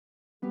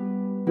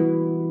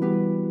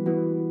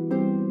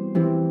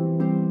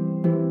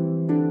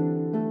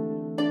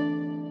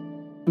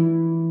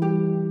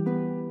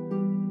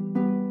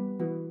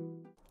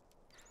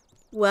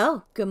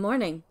Well, good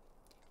morning.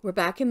 We're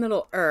back in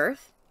Middle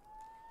Earth,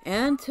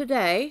 and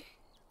today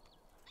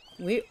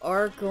we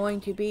are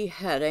going to be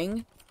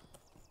heading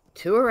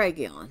to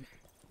Eregion.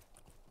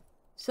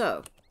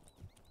 So,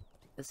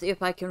 let's see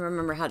if I can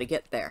remember how to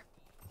get there.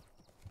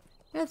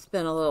 It's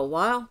been a little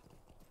while,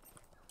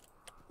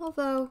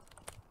 although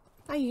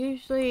I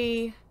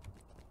usually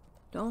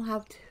don't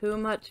have too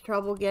much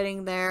trouble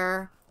getting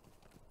there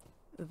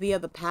via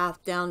the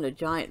path down to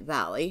Giant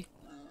Valley.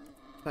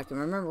 If I can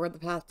remember where the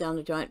path down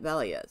to Giant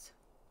Valley is.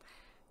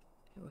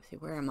 Let's see,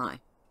 where am I?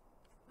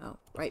 Oh,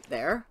 right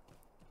there.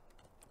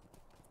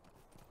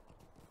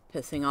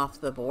 Pissing off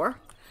the boar.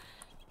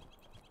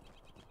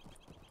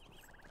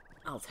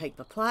 I'll take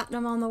the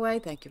platinum on the way.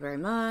 Thank you very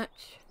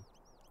much.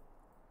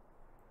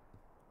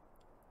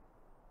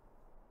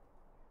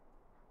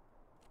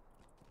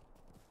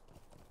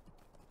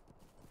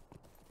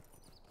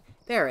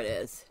 There it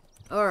is.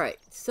 Alright,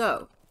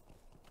 so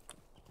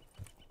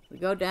we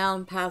go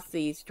down past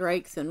these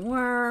drakes and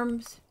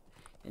worms,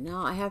 and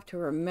now I have to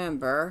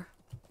remember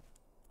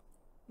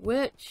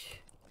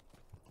which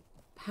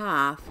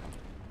path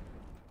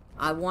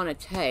I want to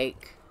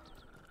take.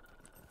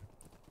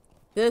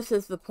 This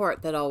is the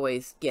part that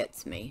always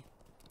gets me.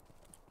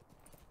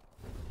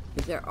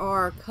 There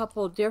are a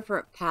couple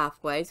different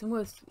pathways, and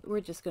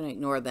we're just going to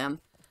ignore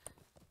them.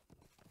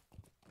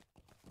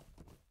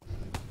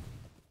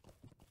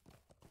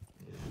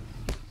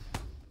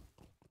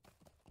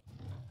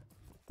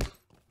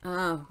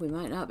 We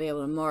might not be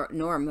able to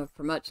ignore them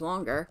for much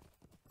longer.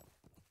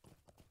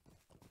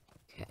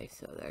 Okay,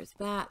 so there's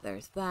that,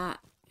 there's that.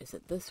 Is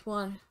it this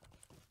one?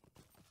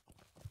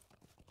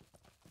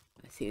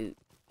 I see.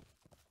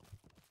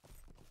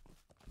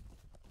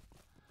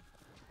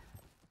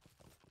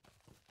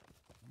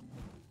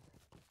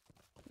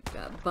 We've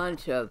got a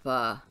bunch of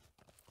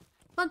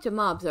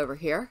mobs over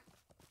here.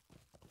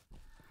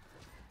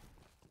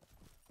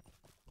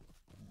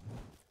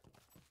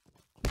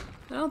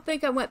 I don't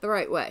think I went the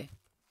right way.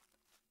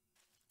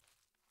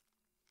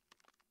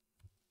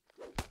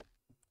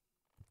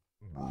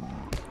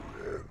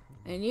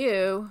 And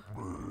you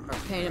are a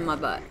pain in my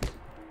butt.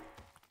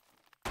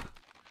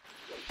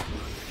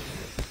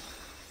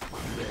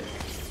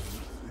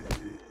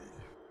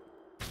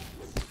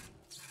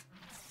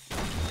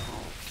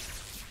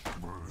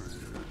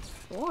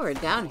 While we're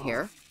down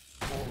here,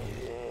 I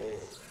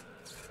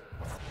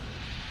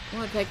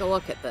want to take a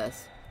look at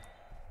this.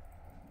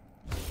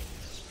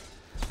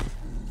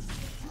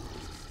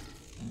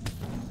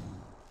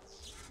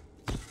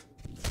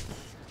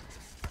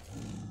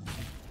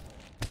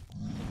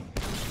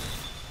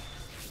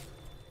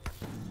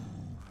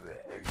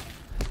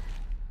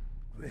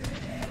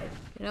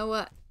 You know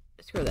what?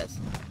 Screw this.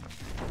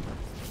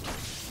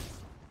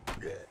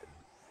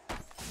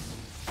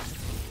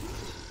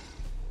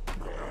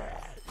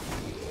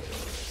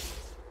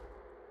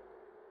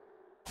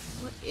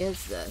 What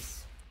is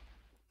this?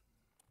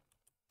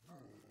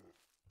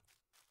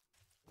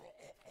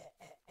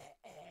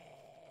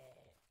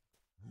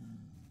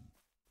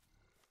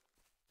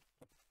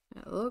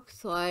 It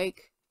looks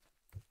like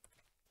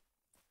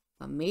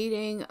a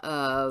meeting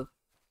of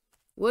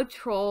wood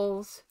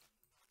trolls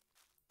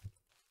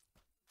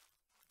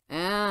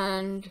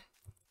and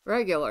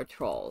regular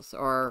trolls,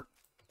 or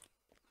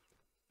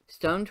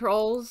stone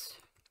trolls,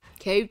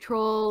 cave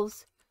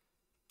trolls.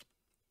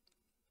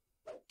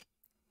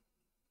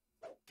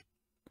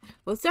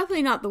 Well, it's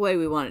definitely not the way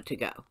we want it to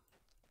go.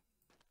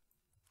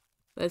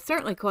 But it's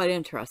certainly quite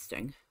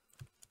interesting.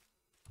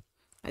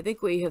 I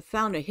think we have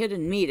found a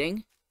hidden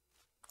meeting.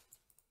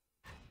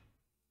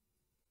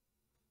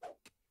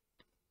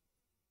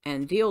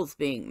 And deals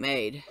being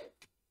made.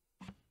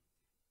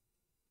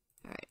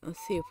 Alright, let's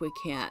see if we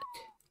can't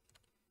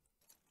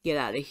get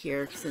out of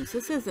here, since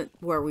this isn't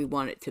where we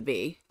want it to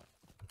be.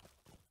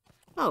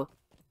 Oh,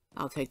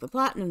 I'll take the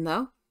platinum,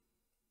 though.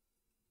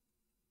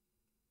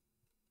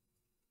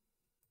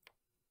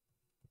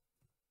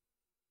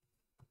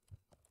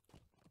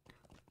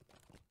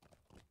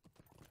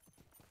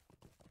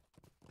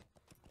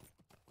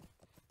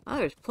 Oh,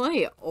 there's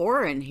plenty of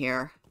ore in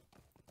here.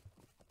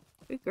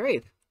 Good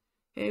grief.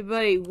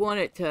 Anybody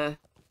wanted to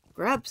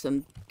grab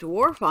some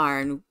dwarf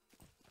iron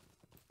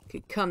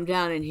could come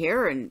down in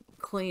here and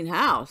clean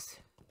house.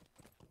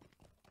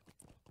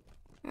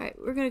 Alright,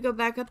 we're gonna go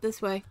back up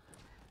this way.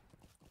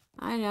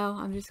 I know,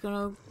 I'm just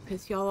gonna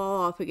piss y'all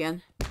all off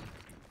again.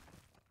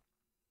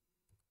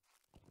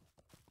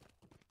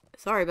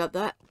 Sorry about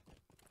that.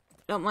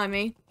 Don't mind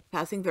me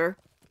passing through.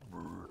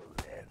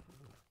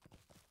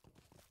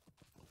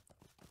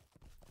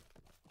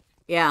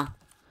 Yeah.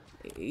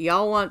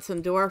 Y'all want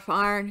some dwarf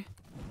iron?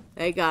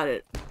 They got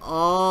it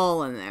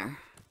all in there.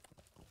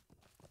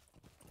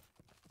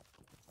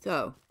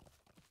 So,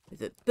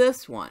 is it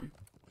this one?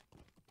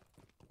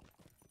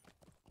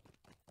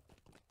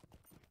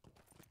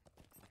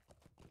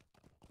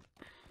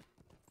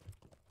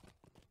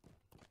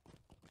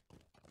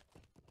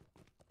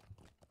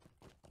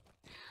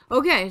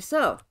 Okay,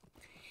 so,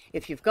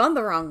 if you've gone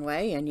the wrong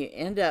way and you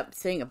end up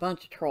seeing a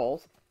bunch of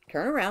trolls,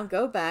 turn around,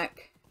 go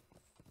back,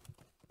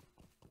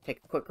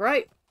 quick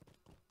right.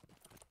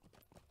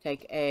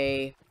 Take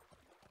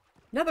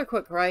another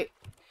quick right,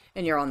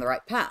 and you're on the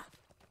right path.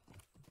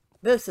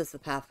 This is the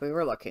path we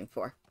were looking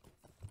for.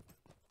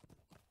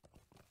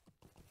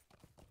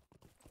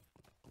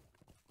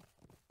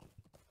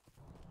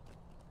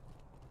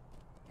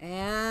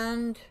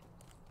 And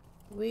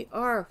we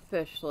are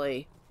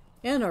officially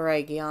in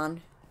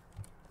Eregion.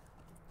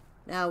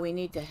 Now we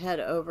need to head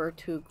over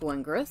to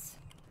Gwingris.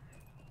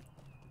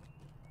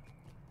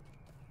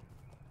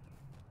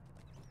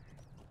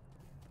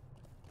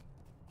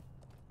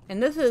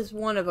 And this is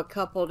one of a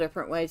couple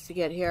different ways to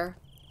get here.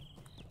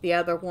 The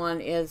other one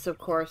is, of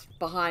course,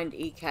 behind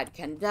Ecad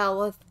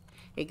Candelith.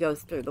 It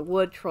goes through the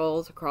wood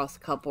trolls, across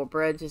a couple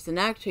bridges, and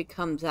actually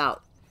comes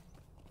out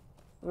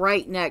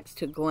right next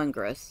to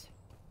Gwingris.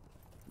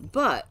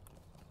 But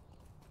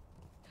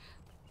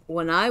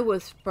when I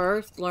was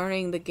first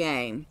learning the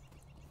game,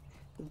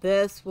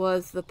 this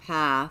was the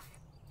path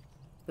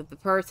that the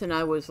person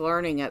I was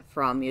learning it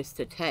from used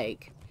to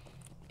take.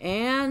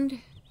 And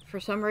for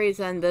some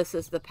reason, this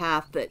is the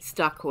path that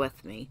stuck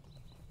with me.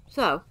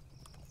 So,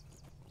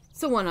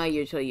 it's the one I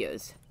usually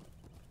use.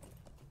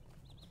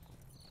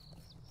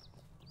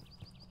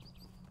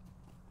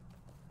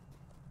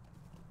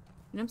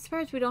 And I'm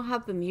surprised we don't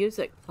have the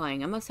music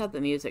playing. I must have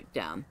the music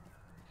down.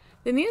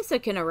 The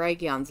music in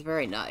Eregion is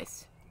very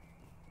nice.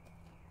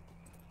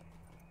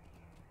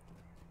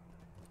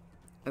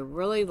 I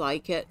really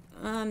like it.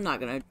 I'm not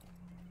going to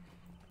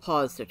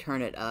pause to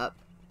turn it up.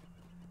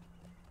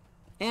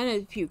 And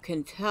if you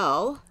can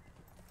tell,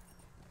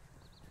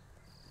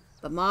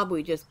 the mob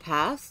we just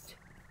passed,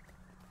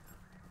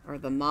 or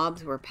the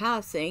mobs we're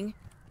passing,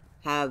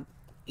 have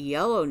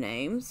yellow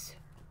names.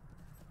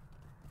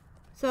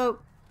 So,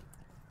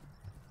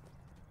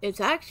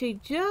 it's actually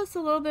just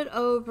a little bit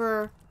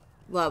over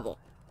level.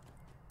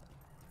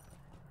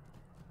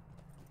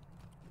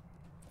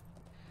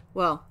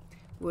 Well,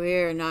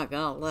 we're not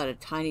going to let a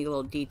tiny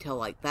little detail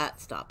like that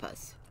stop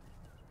us,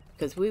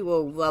 because we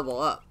will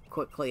level up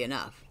quickly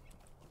enough.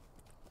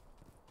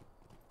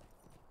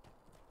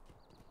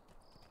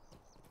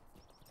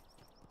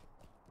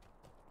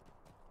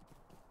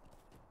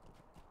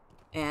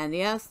 And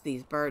yes,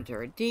 these birds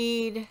are a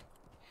deed.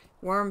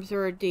 Worms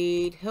are a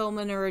deed.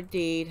 Hillmen are a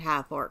deed.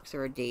 Half-orcs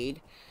are a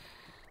deed.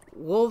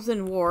 Wolves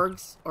and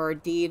wargs are a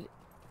deed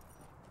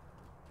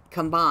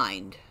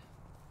combined.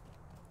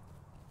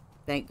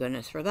 Thank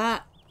goodness for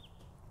that.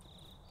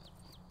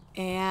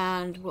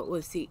 And what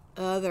was the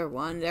other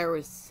one? There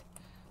was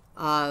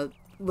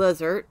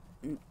lizard.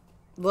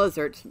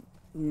 Lizards,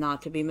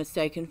 not to be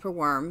mistaken for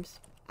worms.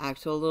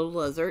 Actual little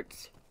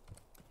lizards.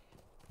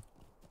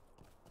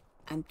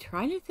 I'm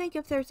trying to think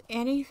if there's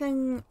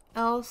anything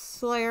else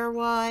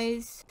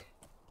Slayer-wise.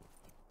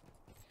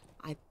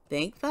 I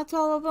think that's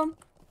all of them.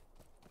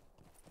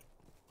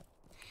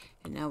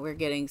 And now we're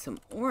getting some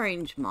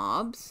orange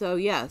mobs. So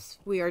yes,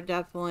 we are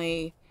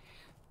definitely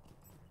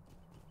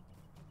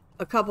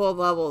a couple of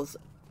levels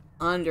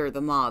under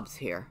the mobs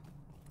here.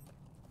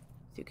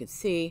 As you can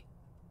see,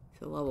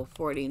 it's a level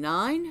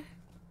 49.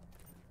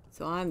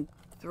 So I'm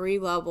 3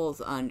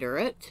 levels under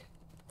it.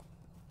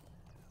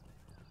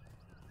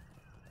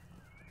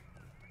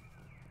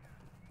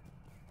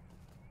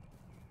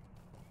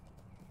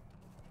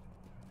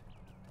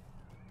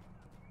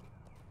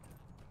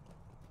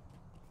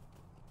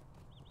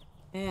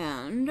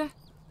 And,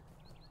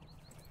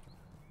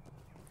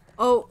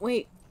 oh,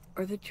 wait,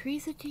 are the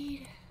trees a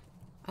deed?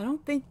 I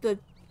don't think the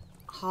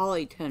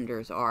holly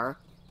tenders are,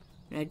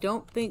 and I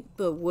don't think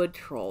the wood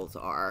trolls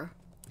are.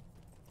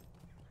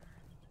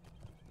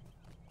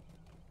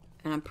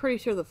 And I'm pretty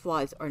sure the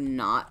flies are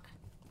not.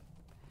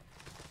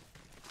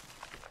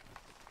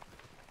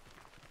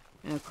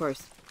 And of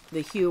course,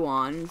 the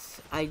Huons,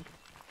 I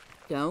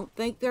don't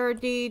think they're a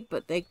deed,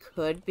 but they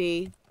could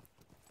be.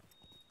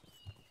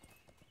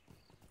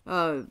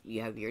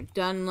 You have your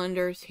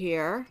Dunlenders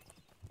here,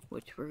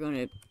 which we're going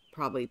to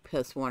probably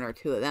piss 1 or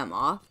 2 of them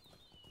off.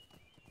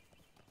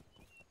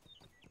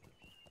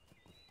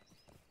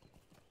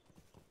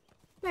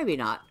 Maybe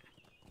not.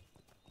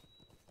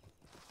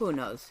 Who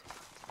knows?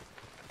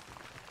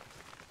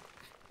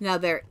 Now,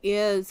 there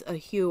is a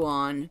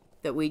Huon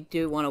that we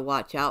do want to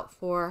watch out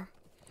for.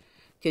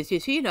 Because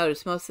if you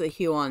notice, most of the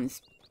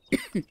Huons,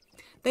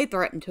 they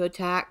threaten to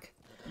attack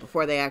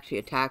before they actually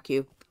attack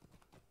you.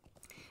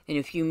 And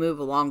if you move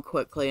along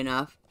quickly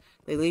enough,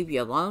 they leave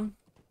you alone.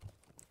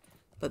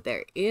 But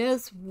there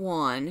is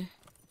one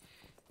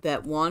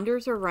that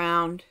wanders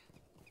around,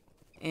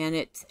 and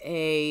it's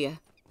a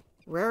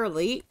rare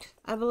elite,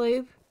 I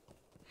believe.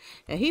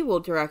 And he will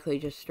directly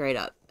just straight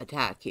up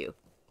attack you.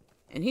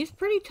 And he's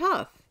pretty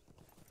tough.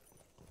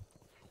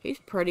 He's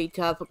pretty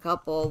tough a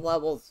couple of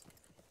levels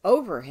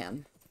over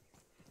him.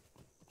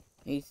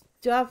 He's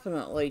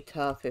definitely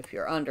tough if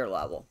you're under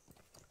level.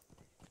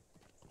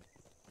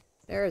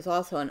 There is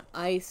also an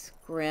ice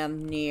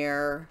grim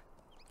near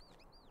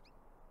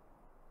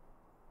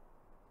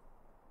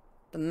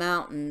the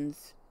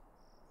mountains.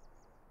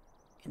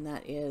 And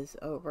that is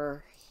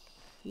over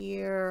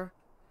here.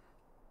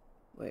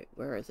 Wait,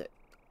 where is it?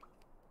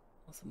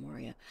 Walls of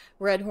Moria.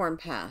 Redhorn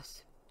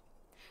Pass.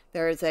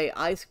 There is a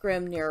ice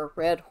grim near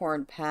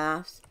Redhorn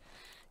Pass,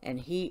 and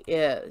he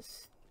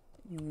is,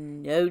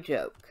 no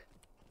joke,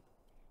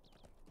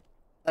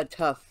 a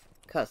tough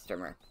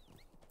customer.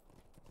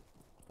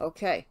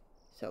 Okay,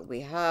 so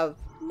we have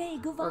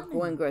our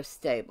Gwingra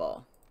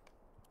stable.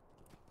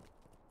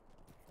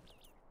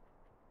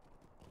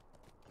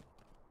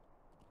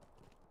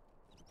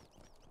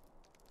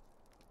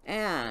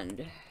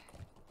 And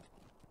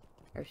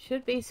there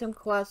should be some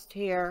quest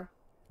here.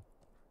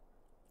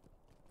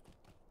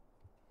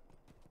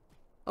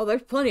 Oh,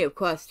 there's plenty of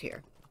quest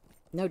here.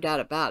 No doubt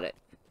about it.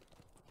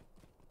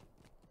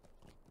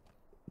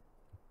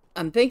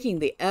 I'm thinking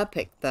the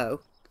epic,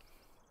 though,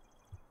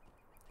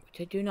 which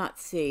I do not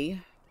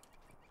see.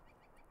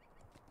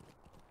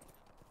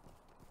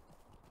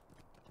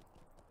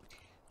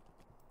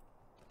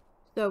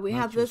 So we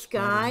have this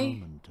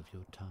guy.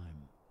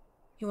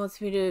 He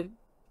wants me to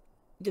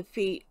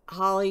defeat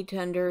Holly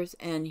Tenders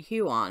and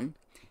Huon.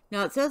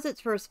 Now it says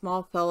it's for a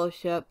small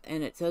fellowship,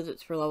 and it says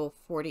it's for level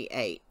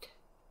 48.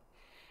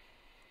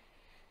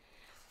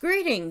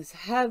 Greetings.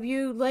 Have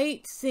you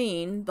late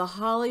seen the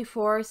Holly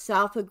Forest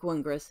south of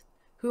Gwingris?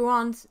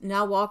 Huons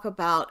now walk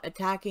about,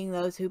 attacking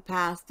those who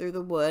pass through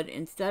the wood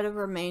instead of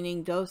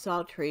remaining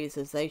docile trees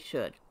as they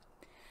should.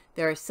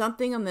 There is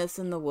something amiss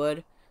in the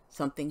wood.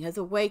 Something has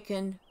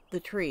awakened the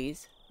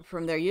trees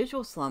from their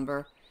usual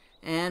slumber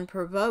and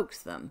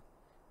provokes them.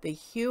 The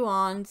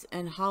Huons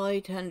and Holly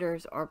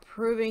Tenders are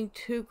proving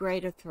too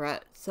great a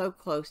threat so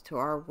close to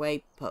our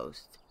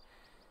waypost.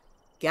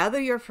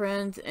 Gather your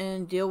friends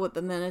and deal with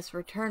the menace.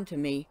 Return to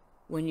me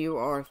when you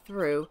are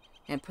through,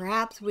 and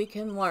perhaps we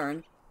can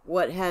learn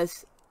what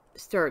has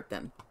stirred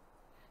them.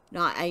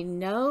 Now, I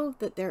know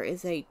that there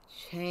is a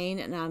chain,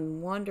 and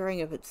I'm wondering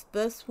if it's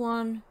this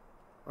one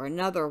or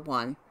another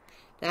one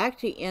that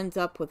actually ends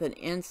up with an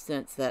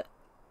instance that,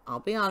 I'll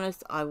be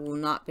honest, I will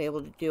not be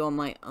able to do on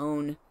my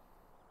own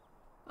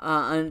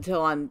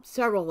until I'm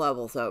several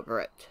levels over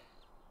it.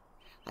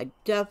 I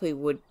definitely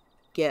would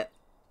get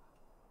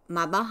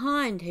my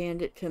behind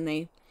handed to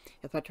me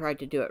if I tried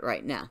to do it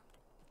right now.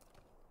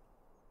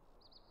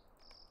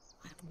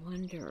 I'm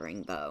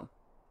wondering, though,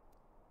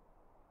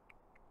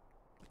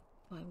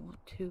 if I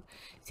want to...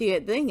 See,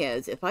 the thing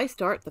is, if I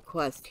start the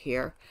quest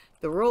here,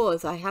 the rule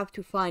is I have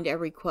to find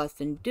every quest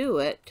and do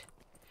it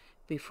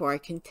before I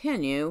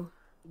continue.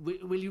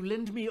 Will you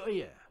lend me your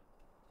ear?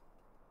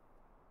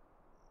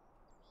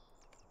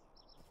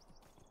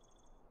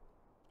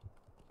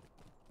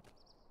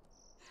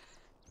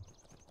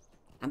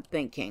 I'm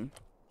thinking.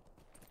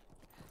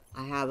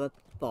 I have a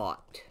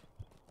thought.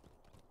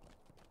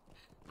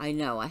 I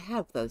know, I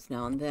have those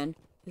now and then.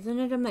 Isn't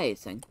it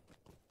amazing?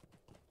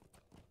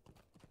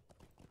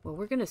 Well,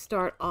 we're going to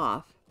start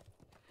off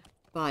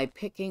by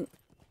picking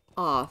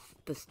off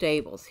the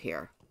stables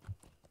here.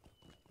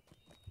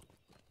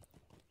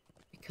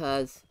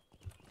 Because,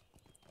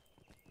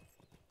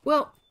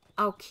 well,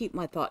 I'll keep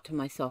my thought to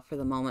myself for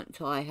the moment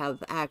until I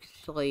have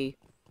actually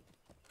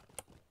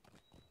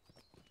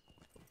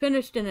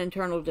finished an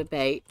internal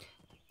debate.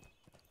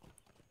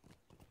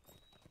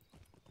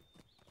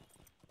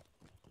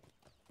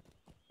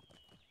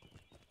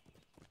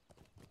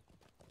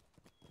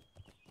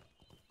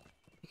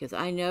 Because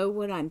I know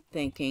what I'm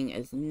thinking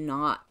is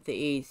not the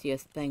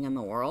easiest thing in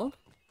the world.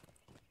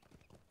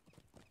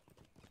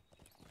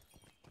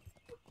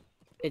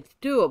 It's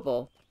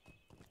doable.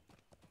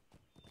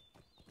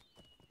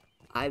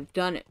 I've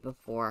done it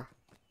before,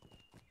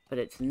 but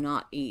it's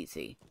not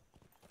easy.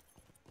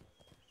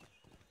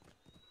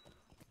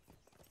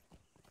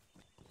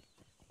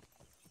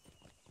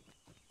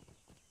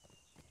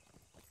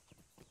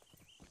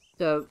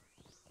 So,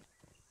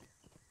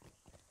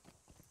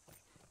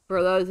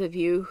 for those of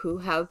you who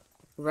have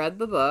read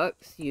the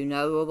books, you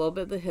know a little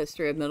bit of the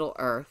history of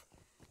Middle-earth.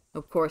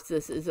 Of course,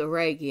 this is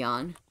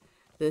Eregion.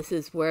 This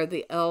is where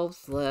the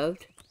elves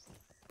lived.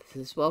 This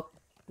is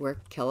where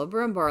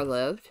Celebrimbor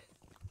lived.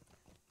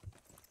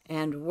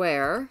 And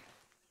where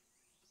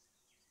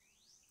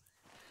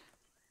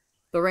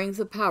the Rings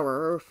of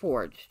Power are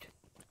forged.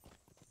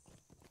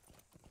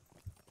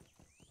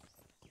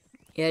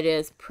 It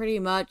is pretty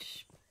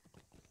much,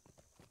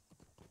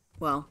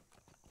 well,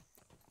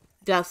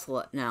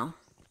 desolate now.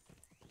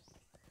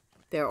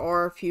 There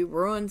are a few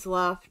ruins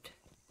left.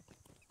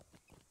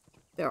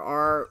 There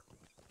are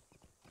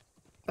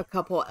a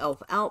couple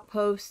elf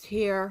outposts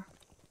here.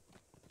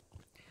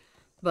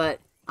 But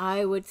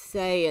I would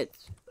say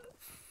it's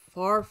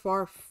far,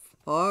 far,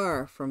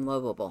 far from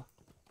livable.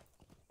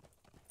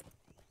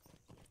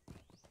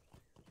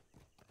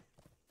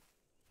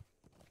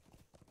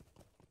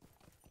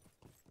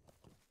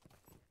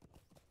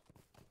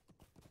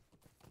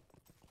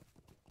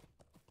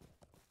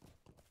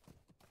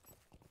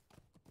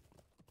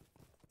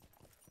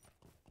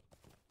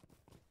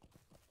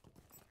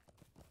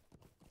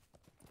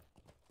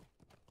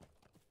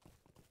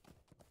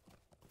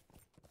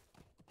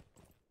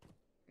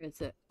 Is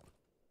it?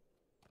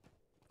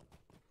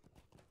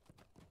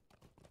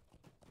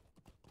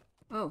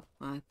 Oh,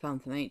 I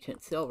found some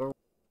ancient silver.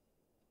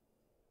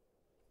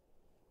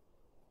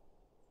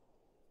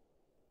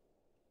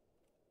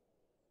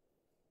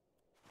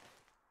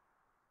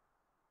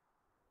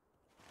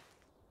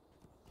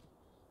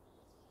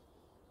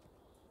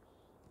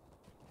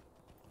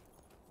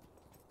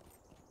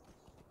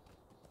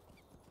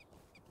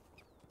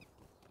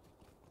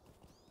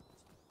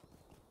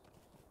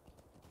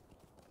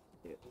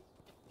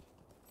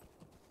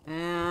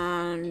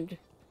 And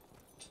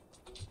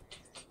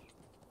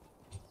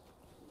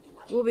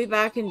we'll be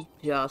back in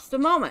just a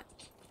moment.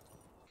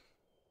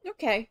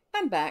 Okay,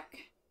 I'm back.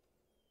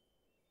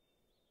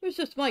 It was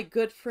just my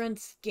good friend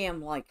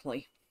Scam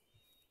Likely.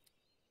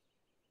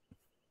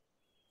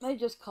 They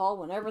just call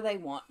whenever they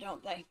want,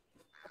 don't they?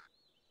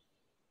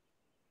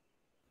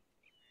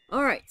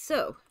 Alright,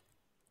 so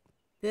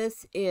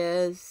this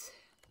is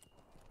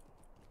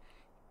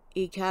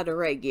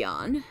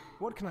Eregion.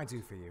 What can I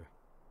do for you?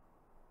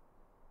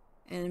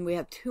 And we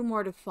have two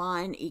more to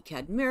find,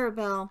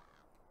 Mirabelle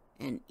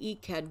and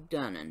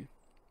Khazad-dum.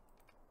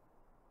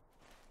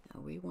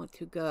 Now we want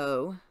to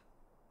go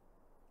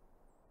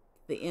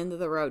to the end of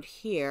the road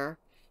here.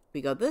 If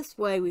we go this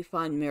way, we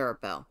find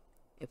Mirabelle.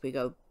 If we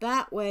go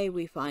that way,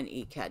 we find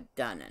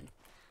Khazad-dum.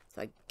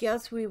 So I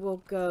guess we will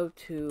go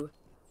to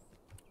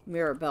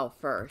Mirabelle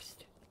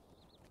first.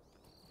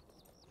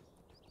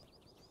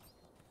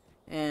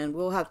 And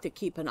we'll have to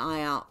keep an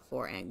eye out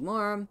for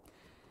Angmorum,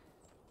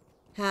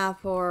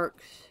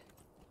 half-orcs,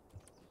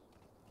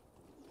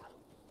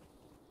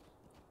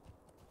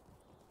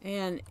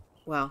 and,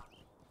 well,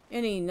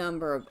 any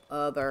number of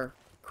other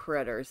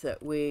critters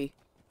that we...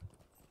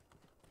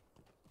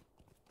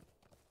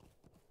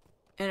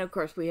 And, of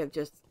course, we have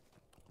just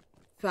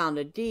found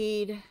a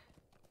deed.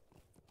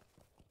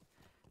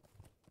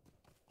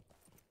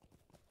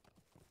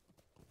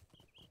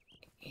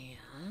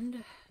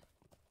 And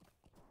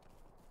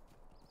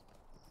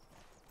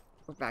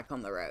we're back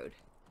on the road.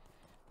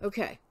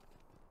 Okay.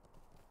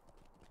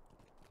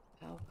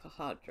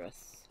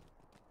 Alcahadras.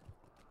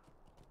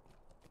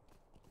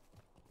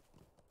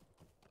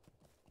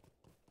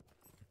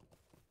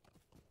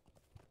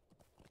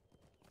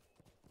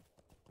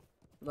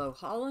 Low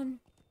Holland.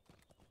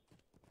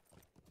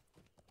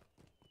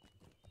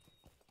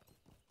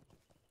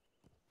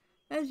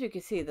 As you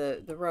can see,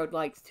 the road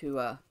likes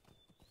to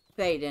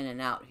fade in and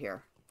out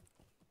here.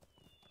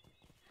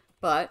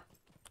 But,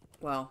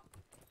 well,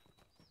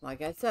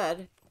 like I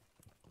said,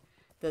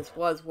 this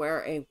was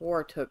where a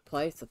war took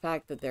place. The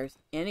fact that there's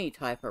any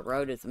type of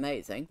road is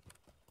amazing.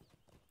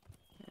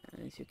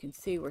 And as you can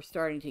see, we're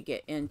starting to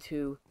get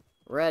into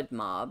red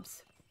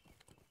mobs.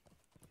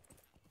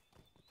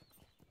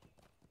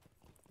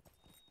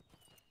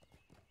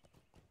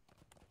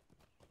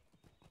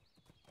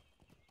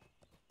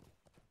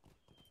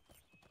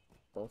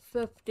 Level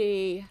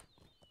 50.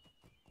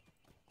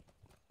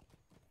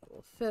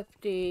 Level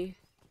 50.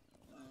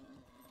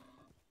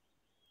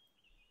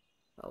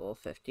 Level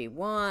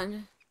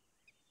 51.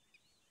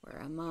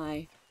 Where am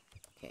I?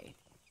 Okay.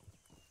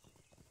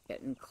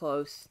 Getting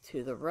close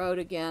to the road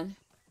again.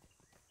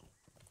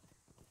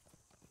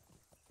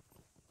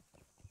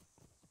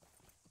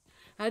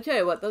 I tell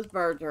you what, those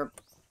birds are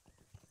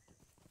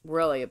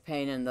really a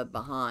pain in the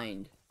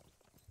behind.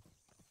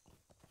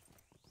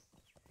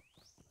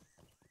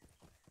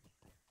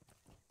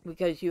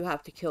 Because you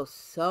have to kill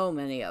so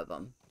many of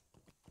them.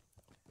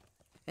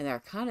 And they're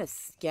kind of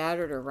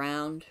scattered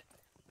around.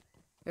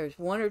 There's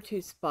one or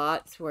two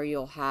spots where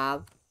you'll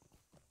have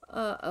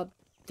a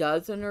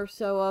dozen or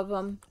so of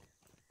them.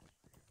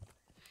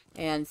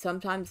 And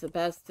sometimes the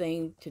best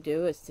thing to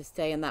do is to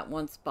stay in that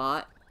one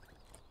spot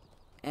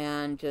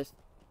and just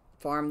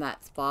farm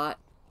that spot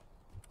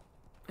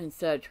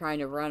instead of trying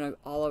to run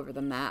all over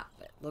the map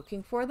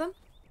looking for them.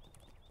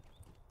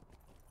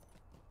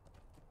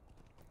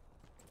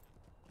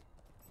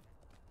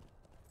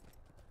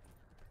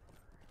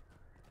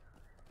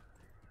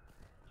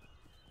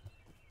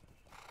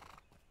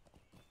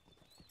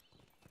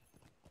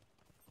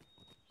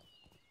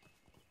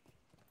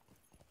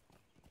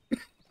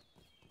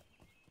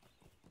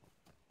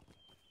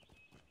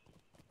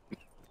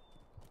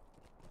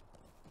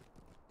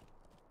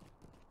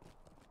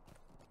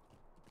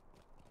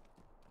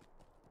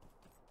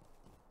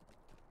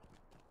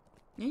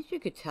 As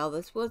you could tell,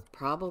 this was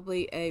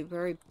probably a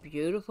very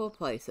beautiful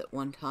place at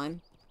one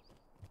time.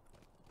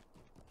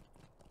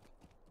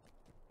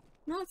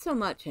 Not so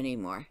much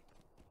anymore.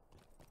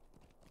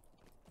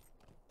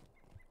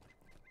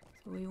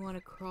 So we want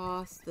to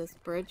cross this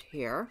bridge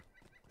here.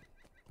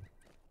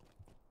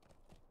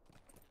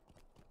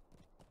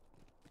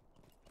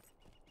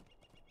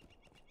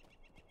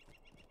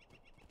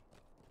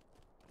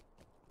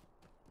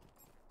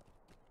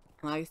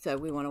 Like I said,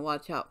 we want to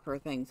watch out for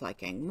things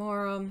like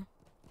Angmorum,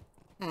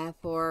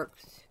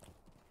 half-orcs,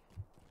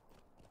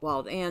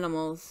 wild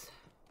animals.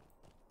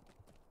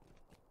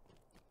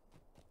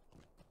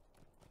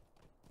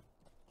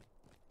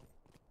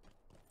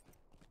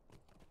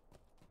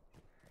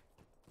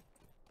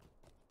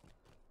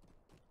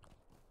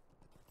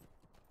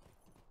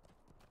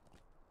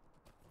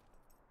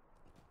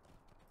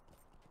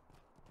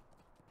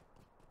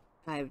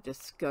 I've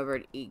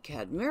discovered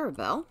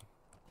Khazad-dum.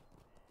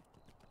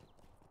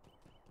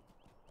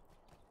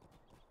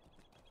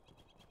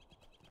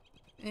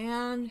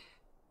 And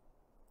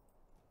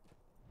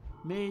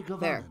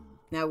there.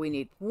 Now we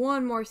need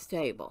one more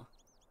stable.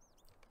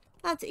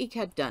 That's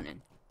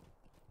Khazad-dum.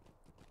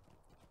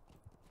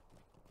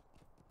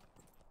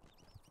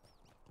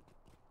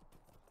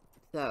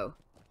 So,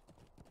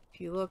 if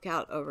you look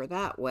out over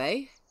that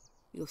way,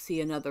 you'll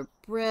see another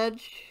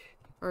bridge.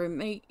 Or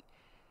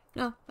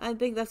no, I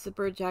think that's the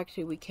bridge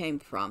actually we came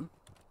from.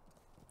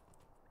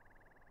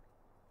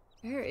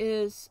 There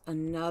is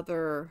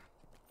another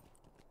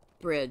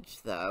bridge,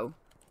 though.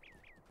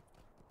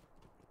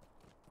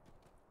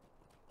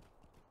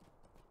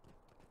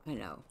 I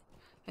know.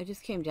 I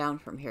just came down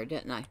from here,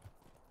 didn't I?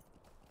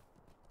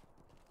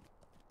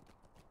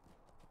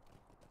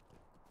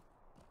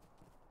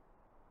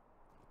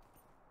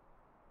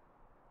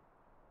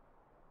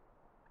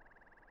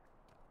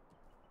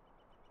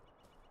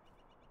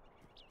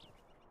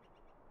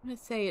 I'm going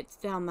to say it's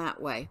down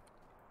that way.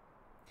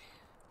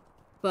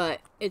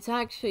 But it's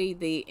actually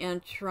the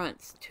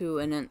entrance to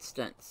an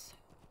instance.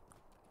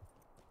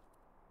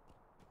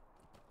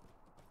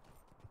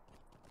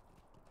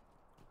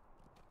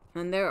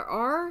 And there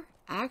are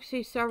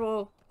actually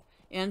several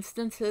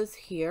instances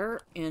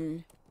here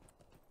in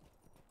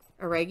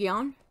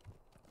Eregion.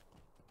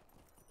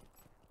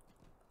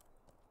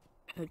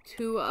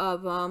 Two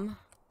of them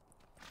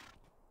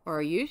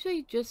are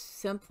usually just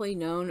simply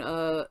known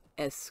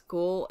as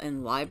school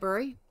and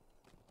library.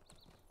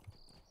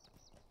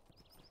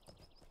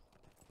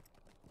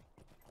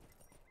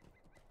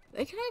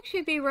 They can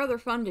actually be rather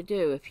fun to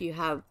do if you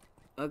have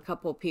a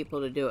couple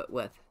people to do it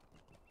with.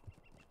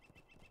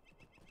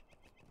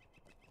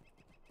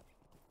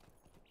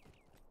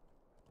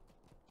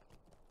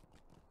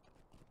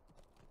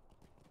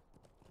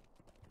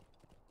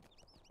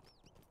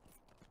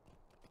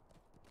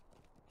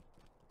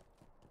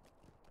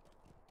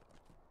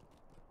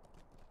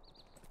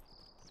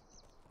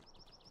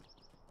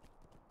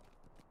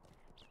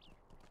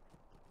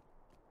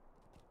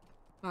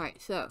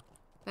 Alright, so,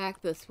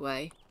 back this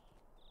way.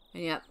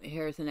 And yep,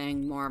 here's an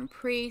Angmarm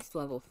Priest,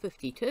 level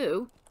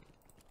 52.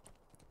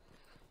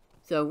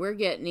 So we're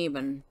getting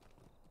even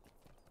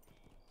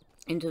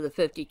into the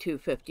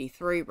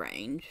 52-53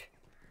 range.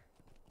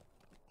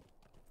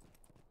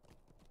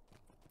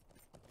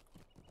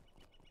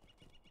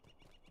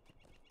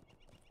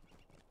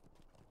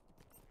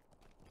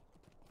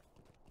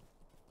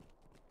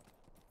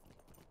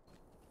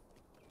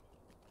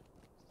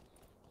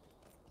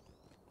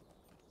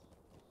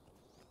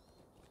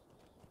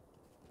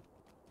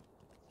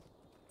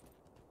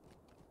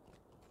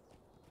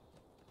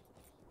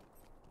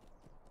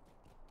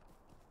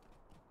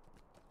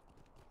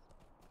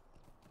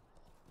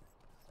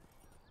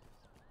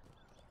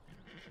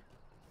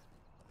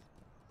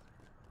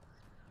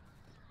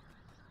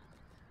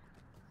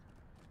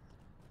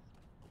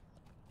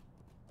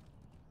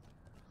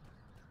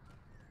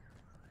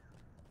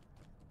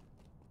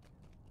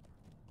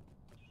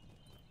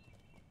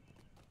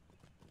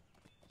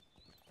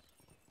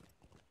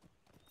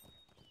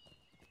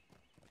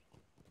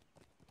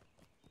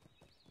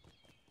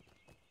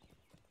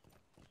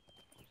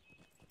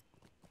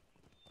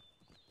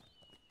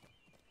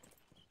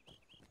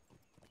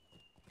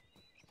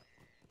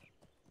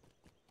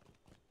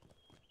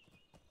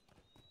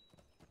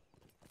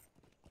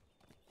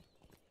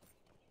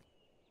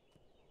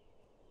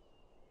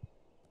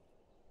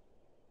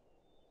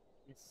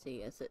 Let's see,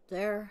 is it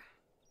there?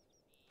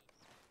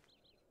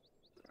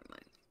 Where am I?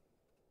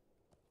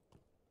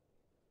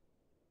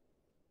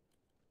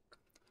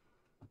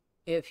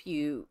 If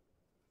you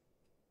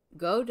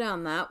go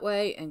down that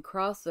way and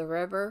cross the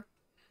river,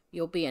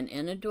 you'll be in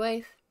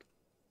Enedwaith.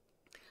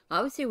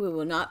 Obviously, we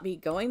will not be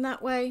going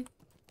that way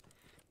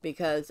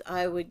because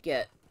I would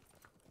get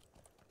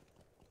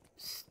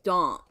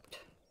stomped.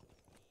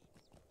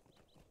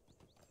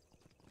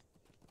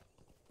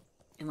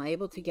 Am I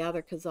able to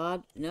gather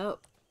Khazad?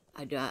 Nope.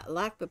 I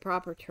lack the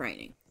proper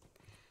training.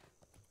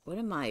 What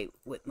am I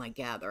with my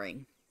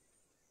gathering?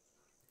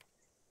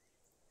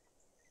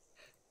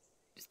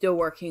 Still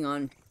working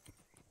on...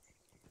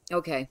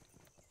 Okay.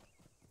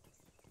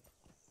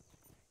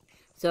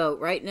 So,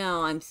 right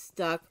now I'm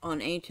stuck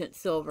on ancient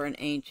silver and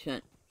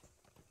ancient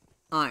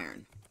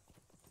iron.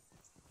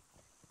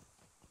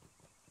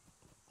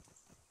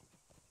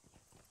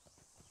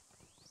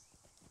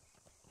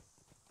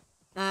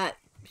 That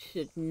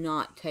should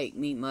not take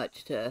me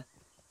much to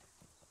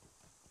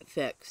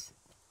fix.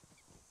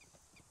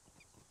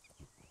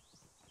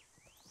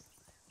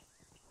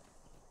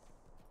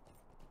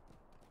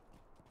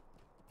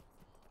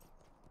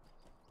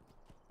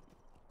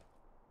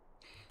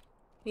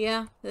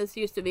 Yeah, this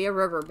used to be a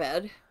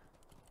riverbed.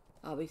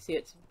 Obviously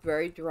it's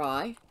very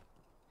dry.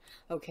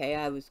 Okay,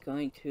 I was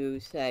going to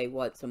say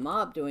what's a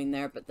mob doing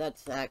there, but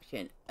that's actually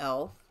an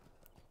elf.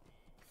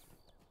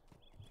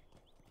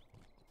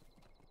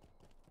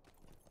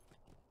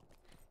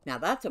 Now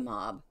that's a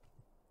mob.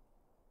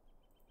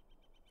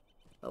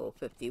 Level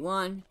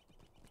 51.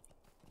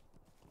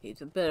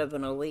 He's a bit of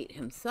an elite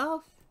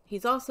himself.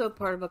 He's also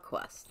part of a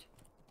quest.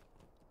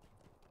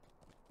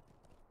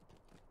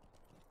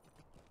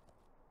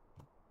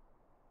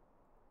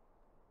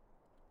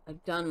 A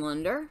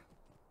Dunlander.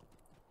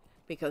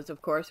 Because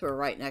of course we're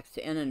right next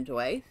to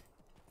Enedwaith.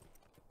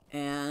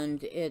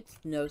 And it's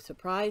no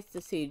surprise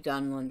to see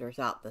Dunlanders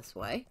out this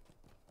way.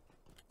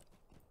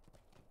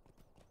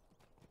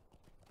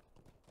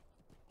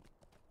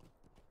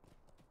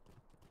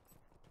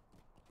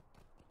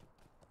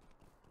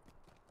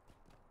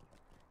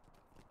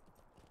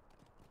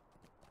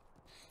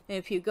 And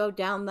if you go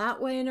down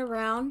that way and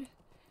around,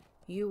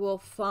 you will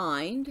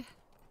find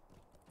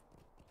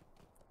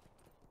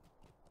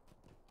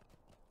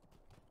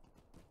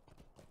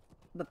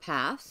the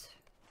pass,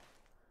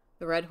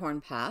 the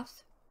Redhorn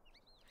Pass.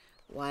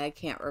 Why I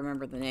can't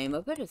remember the name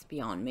of it is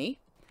beyond me.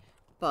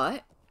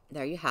 But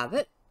there you have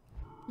it.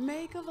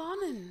 Make of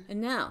Annen. And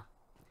now,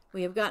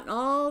 we have gotten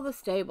all the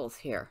stables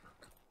here.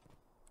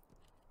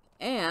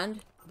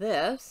 And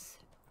this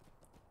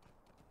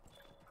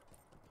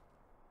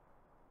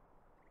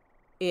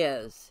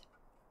is,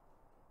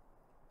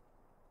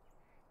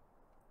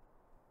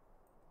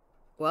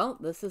 well,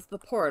 this is the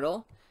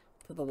portal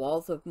to the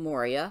Walls of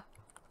Moria.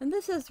 And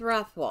this is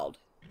Rathwald.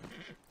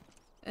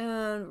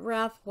 And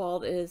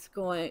Rathwald is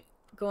going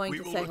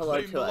to say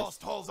hello to us. The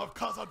lost halls of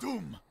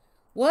Khazad-dum.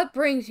 What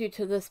brings you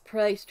to this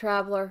place,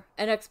 traveler?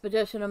 An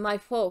expedition of my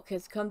folk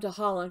has come to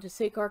Holland to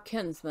seek our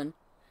kinsman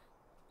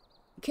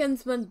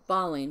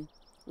Balin,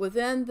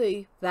 within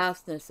the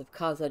vastness of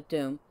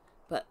Khazad-dum,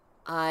 but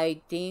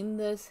I deem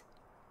this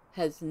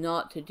has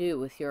naught to do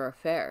with your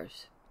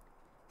affairs.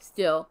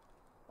 Still,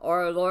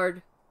 our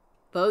Lord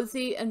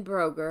Bosie and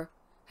Broger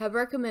have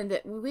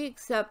recommended that we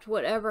accept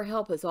whatever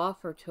help is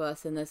offered to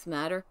us in this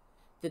matter.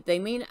 Did they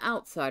mean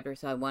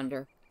outsiders, I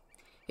wonder?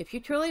 If you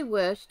truly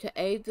wish to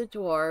aid the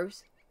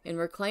dwarves in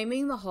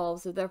reclaiming the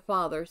halls of their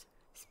fathers,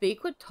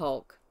 speak with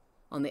Tolk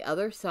on the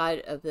other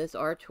side of this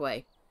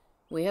archway.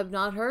 We have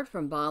not heard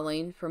from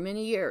Balin for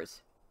many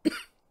years.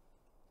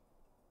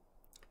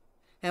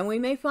 And we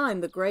may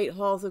find the great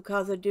halls of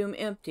Khazad-dum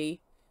empty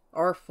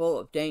or full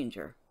of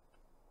danger.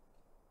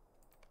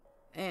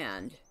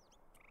 And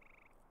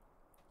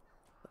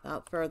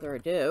without further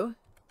ado,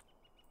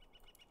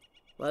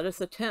 let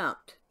us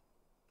attempt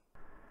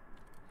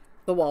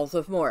the Walls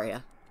of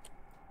Moria.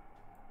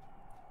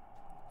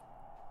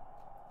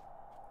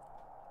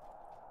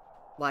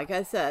 Like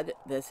I said,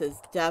 this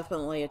is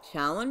definitely a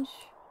challenge.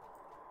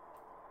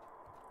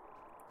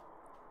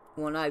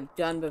 One I've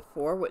done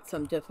before with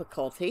some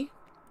difficulty.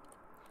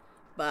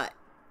 But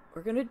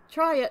we're going to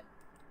try it.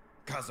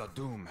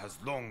 Khazad-dum has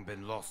long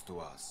been lost to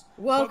us.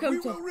 Welcome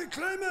but we will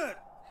reclaim it!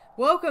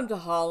 Welcome to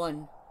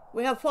Holland.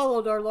 We have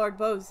followed our Lord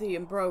Bosie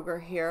and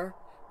Broger here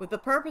with the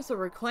purpose of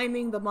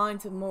reclaiming the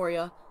mines of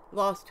Moria,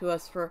 lost to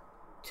us for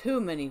too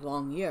many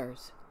long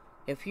years.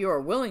 If you are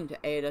willing to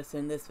aid us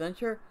in this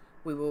venture,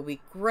 we will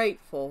be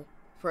grateful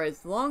for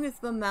as long as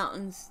the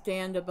mountains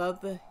stand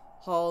above the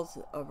halls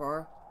of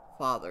our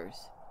fathers.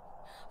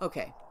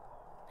 Okay.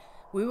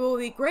 We will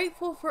be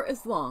grateful for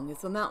as long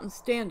as the mountains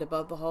stand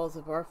above the halls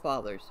of our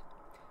fathers.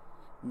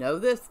 Know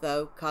this,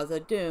 though,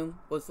 Khazad-dum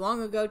was long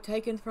ago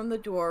taken from the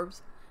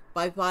dwarves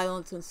by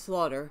violence and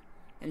slaughter,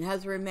 and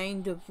has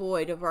remained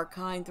devoid of our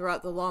kind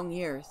throughout the long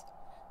years.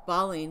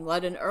 Balin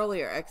led an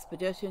earlier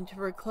expedition to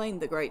reclaim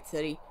the great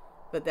city,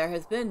 but there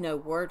has been no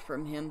word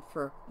from him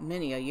for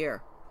many a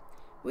year.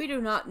 We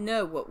do not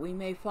know what we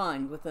may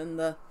find within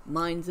the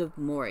mines of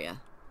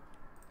Moria.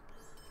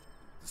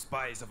 The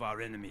spies of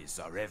our enemies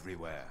are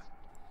everywhere.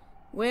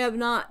 We have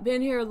not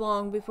been here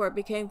long before it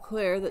became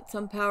clear that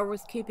some power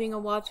was keeping a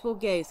watchful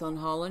gaze on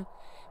Holland.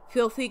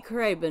 Filthy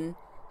craben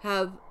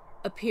have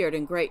appeared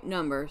in great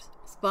numbers,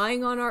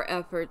 spying on our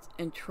efforts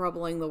and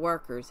troubling the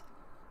workers.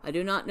 I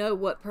do not know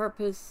what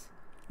purpose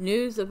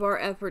news of our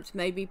efforts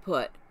may be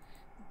put,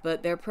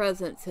 but their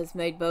presence has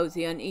made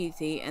Bosie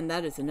uneasy, and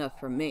that is enough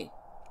for me.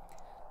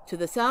 To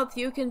the south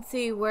you can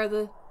see where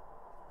the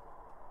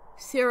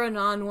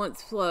Siranon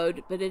once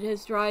flowed, but it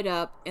has dried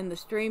up, and the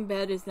stream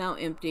bed is now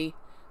empty.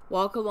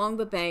 Walk along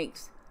the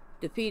banks,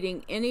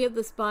 defeating any of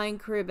the spying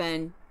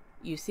Craben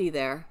you see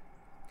there,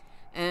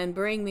 and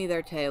bring me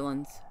their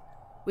talons.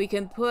 We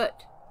can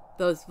put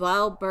those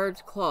vile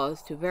birds'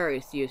 claws to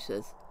various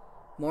uses.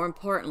 More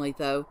importantly,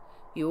 though,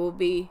 you will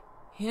be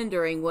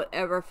hindering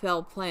whatever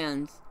fell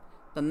plans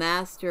the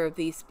master of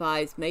these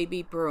spies may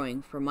be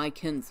brewing for my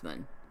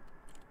kinsman.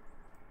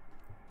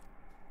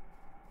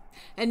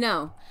 And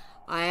no,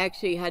 I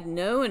actually had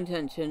no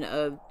intention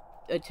of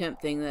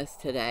attempting this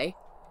today,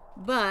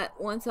 but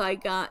once I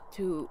got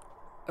to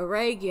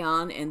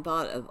Eregion and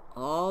thought of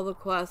all the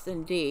quests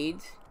and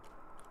deeds,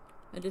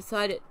 I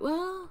decided,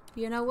 well,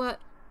 you know what?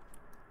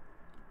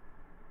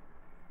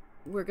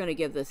 We're going to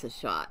give this a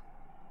shot.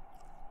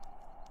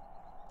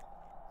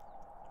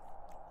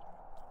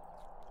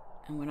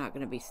 And we're not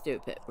going to be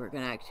stupid. We're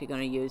actually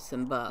going to use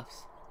some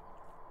buffs.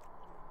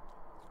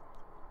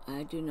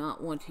 I do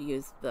not want to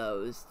use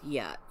those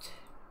yet.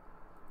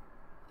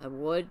 I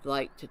would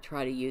like to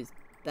try to use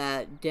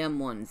that dim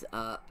ones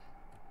up.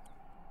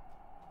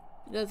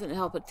 It doesn't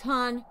help a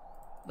ton,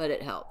 but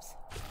it helps.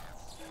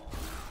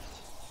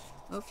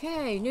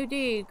 Okay, new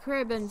deed,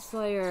 Craben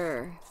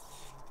Slayer.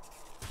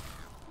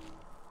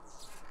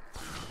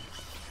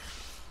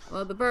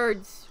 Well, the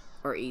birds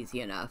are easy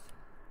enough.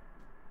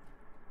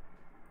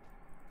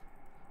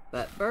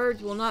 But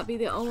birds will not be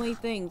the only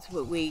things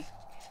that we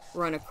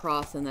run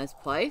across in this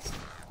place.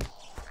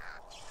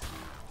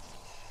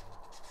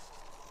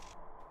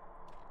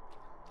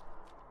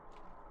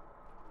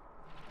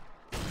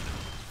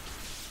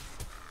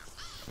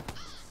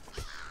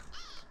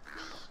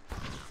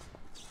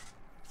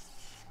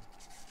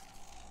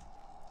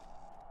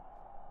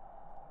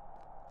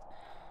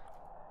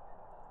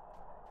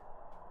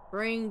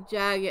 Bring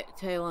jagged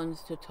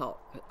talons to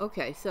talk.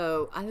 Okay,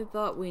 so I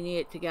thought we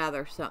needed to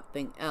gather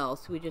something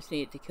else. We just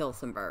needed to kill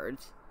some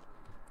birds.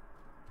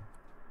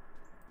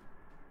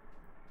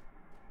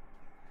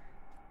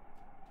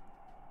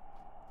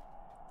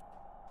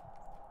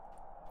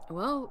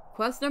 Well,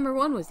 quest number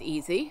 1 was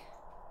easy.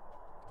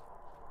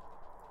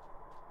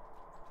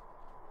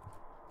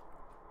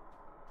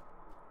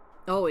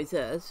 Always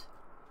is.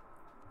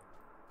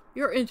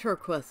 Your intro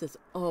quest is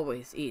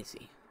always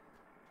easy.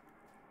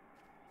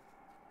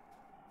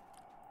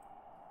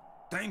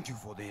 Thank you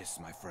for this,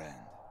 my friend.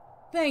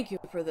 Thank you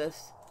for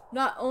this.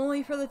 Not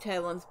only for the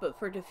talons, but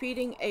for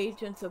defeating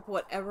agents of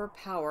whatever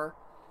power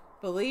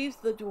believes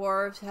the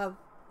dwarves have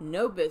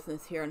no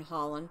business here in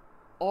Holland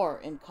or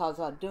in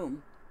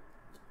Khazad-dum.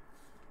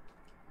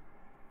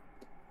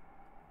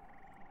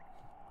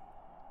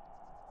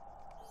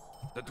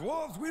 The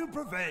dwarves will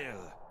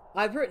prevail.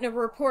 I've written a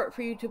report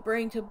for you to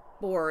bring to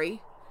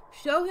Bori.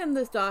 Show him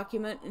this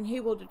document and he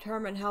will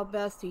determine how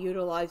best to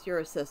utilize your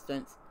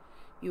assistance.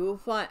 You will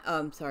find,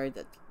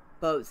 that's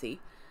Bozy.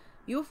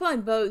 You will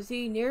find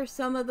Bozy near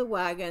some of the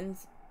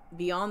wagons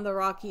beyond the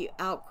rocky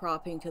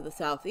outcropping to the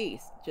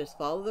southeast. Just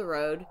follow the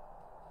road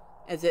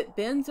as it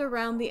bends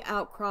around the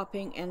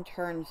outcropping and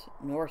turns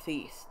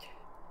northeast.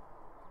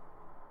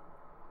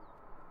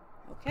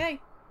 Okay,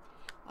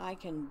 I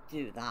can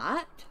do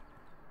that.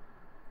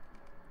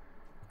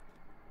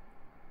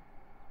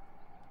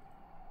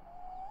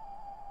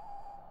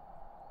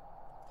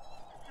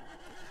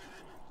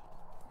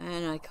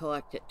 And I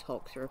collected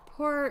Tolk's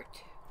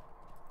report.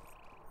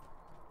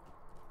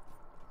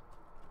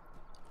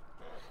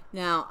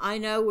 Now, I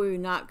know we're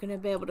not going to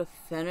be able to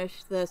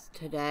finish this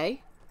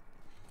today,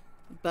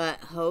 but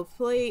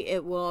hopefully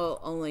it will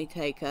only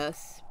take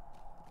us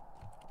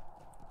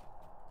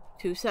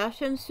 2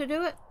 sessions to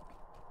do it.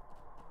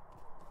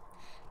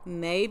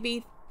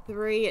 Maybe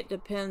 3, it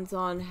depends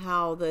on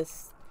how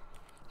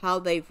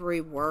they've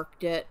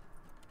reworked it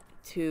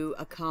to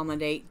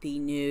accommodate the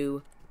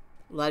new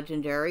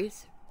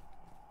legendaries.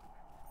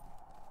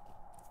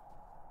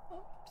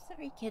 Oh,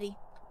 sorry, kitty.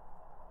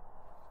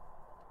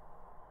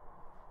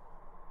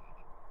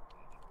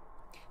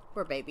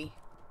 Poor baby.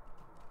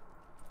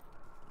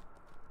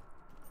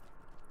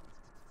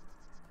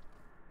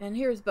 And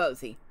here's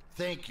Bozy.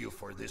 Thank you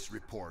for this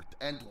report,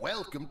 and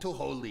welcome to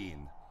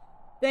Holin.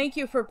 Thank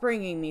you for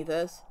bringing me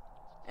this,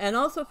 and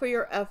also for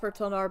your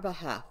efforts on our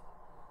behalf.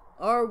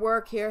 Our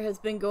work here has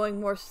been going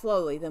more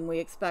slowly than we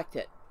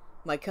expected.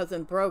 My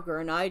cousin Broger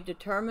and I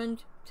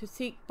determined to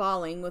seek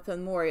Balling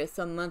within Moria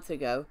some months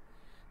ago,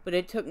 but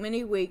it took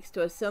many weeks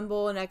to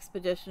assemble an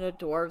expedition of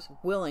dwarves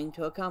willing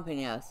to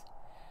accompany us.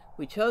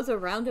 We chose a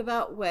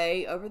roundabout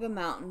way over the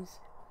mountains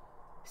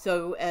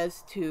so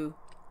as to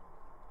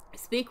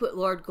speak with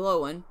Lord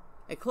Glowin,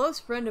 a close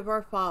friend of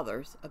our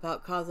father's,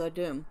 about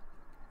Khazad-dum.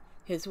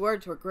 His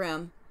words were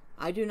grim.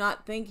 I do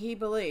not think he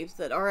believes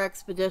that our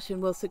expedition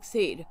will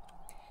succeed.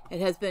 It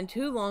has been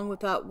too long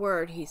without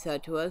word, he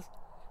said to us,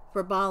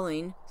 for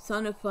Balin,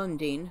 son of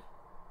Fundine,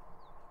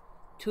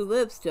 to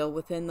live still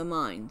within the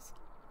mines.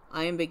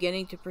 I am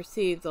beginning to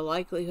perceive the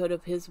likelihood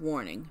of his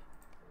warning.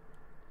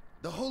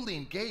 The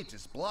Holin gate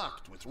is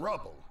blocked with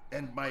rubble,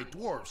 and my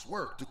dwarves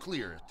work to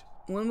clear it.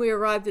 When we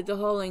arrived at the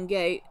Holin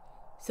gate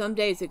some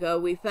days ago,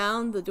 we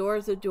found the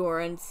doors of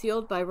Doran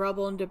sealed by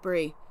rubble and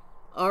debris.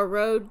 Our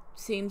road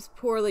seems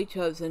poorly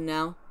chosen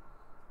now.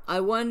 I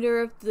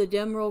wonder if the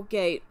Dimrel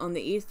gate on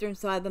the eastern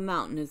side of the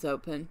mountain is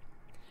open.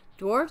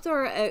 Dwarves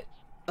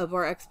of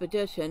our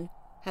expedition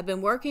have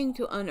been working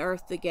to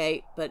unearth the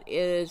gate, but it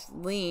is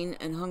lean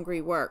and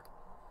hungry work.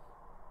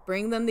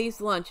 Bring them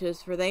these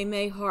lunches, for they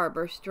may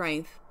harbor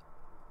strength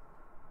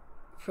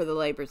for the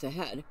labors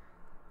ahead.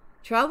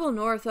 Travel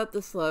north up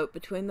the slope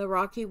between the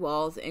rocky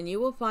walls, and you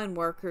will find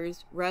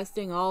workers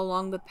resting all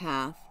along the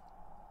path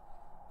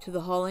to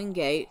the Holin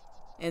gate,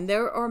 and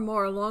there are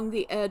more along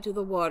the edge of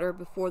the water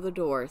before the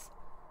doors.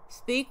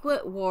 Speak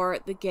with War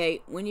at the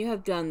gate when you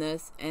have done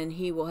this, and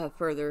he will have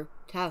further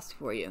tasks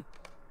for you.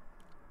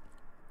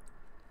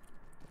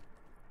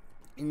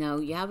 Now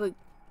you have a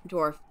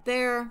dwarf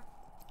there,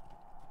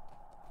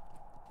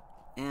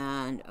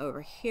 and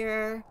over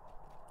here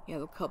you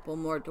have a couple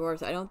more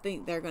dwarves. I don't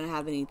think they're going to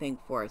have anything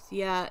for us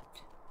yet.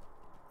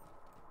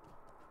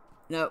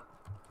 Nope.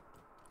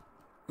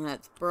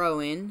 That's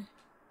Broin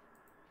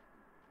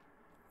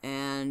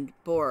and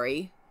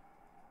Bori.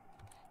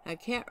 I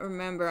can't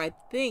remember. I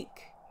think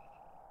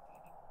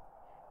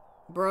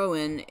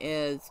Broin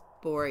is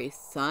Bori's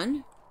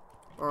son,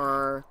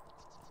 or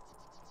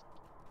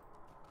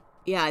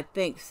yeah, I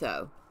think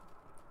so.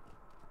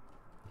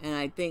 And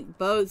I think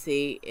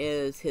Bozy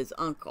is his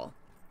uncle.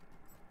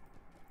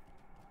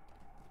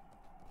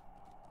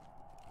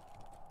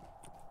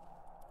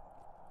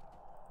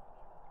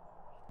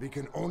 We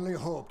can only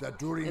hope that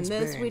Durian's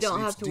And this bane we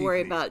don't sleeps have to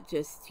worry deeply. about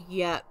just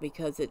yet,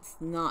 because it's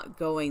not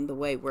going the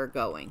way we're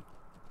going.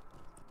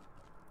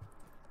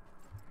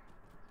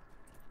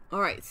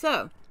 Alright,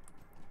 so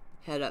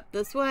head up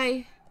this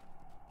way.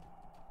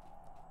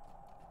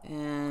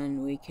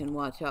 And we can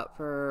watch out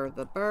for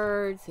the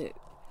birds.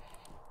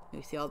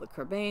 You see all the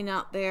Kerbane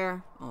out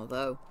there.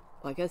 Although,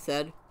 like I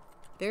said,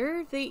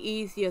 they're the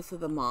easiest of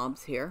the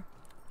mobs here.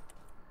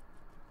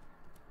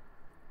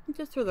 And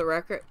just for the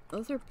record,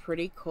 those are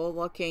pretty cool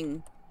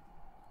looking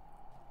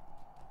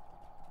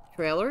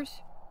trailers.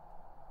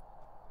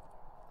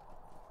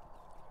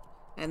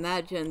 I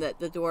imagine that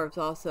the dwarves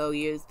also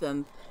use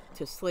them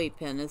to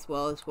sleep in, as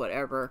well as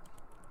whatever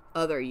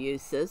other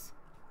uses.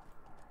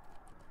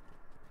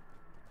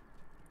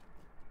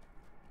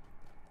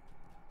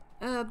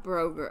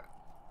 Broger.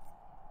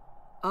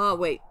 Oh,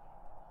 wait.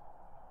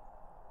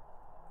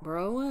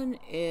 Browan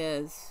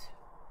is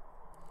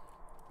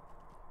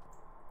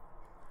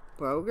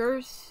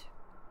Broger's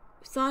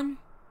son?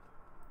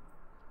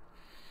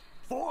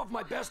 4 of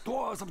my best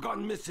dwarves have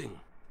gone missing.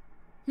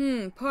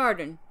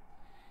 Pardon.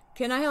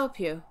 Can I help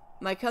you?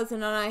 My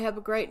cousin and I have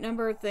a great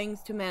number of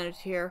things to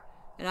manage here,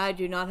 and I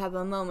do not have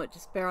a moment to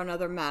spare on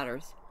other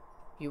matters.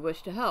 You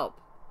wish to help?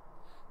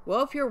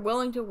 Well, if you're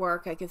willing to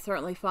work, I can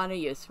certainly find a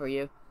use for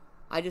you.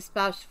 I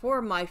dispatched 4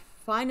 of my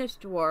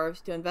finest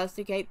dwarves to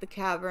investigate the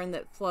cavern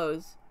that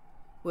flows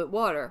with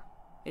water.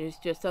 It is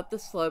just up the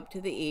slope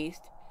to the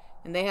east,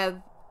 and they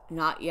have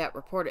not yet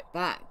reported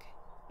back.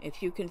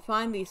 If you can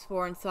find these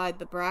 4 inside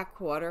the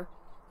Brackwater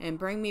and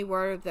bring me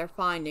word of their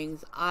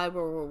findings, I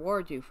will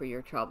reward you for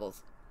your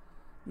troubles.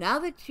 Now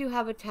that you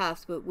have a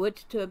task with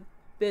which to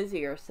busy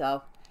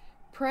yourself,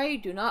 pray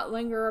do not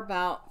linger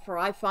about, for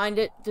I find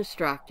it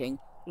distracting.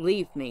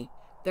 Leave me.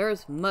 There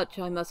is much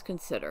I must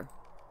consider.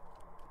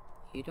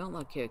 You don't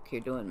look like you're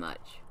doing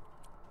much.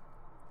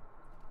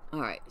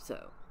 Alright,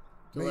 so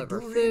deliver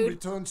May Durin food.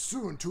 return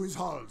soon to his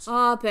halls.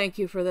 Ah, thank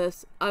you for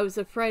this. I was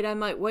afraid I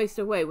might waste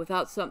away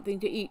without something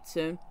to eat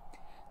soon.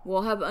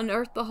 We'll have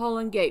unearthed the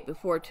Holland Gate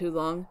before too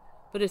long,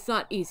 but it's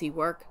not easy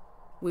work.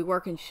 We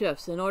work in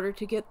shifts in order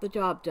to get the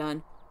job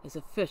done as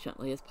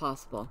efficiently as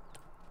possible.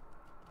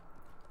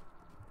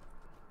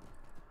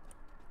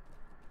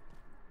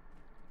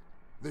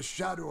 The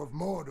shadow of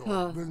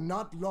Mordor will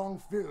not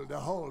long fill the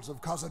halls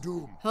of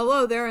Khazad-dum.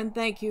 Hello there, and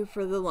thank you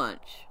for the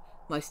lunch.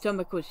 My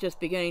stomach was just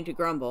beginning to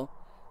grumble.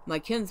 My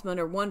kinsmen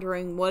are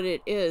wondering what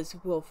it is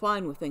we'll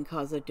find within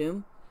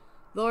Khazad-dum.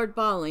 Lord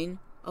Balin,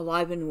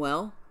 alive and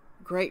well,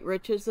 great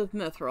riches of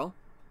mithril,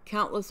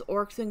 countless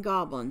orcs and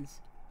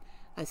goblins.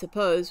 I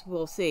suppose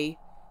we'll see,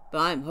 but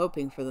I'm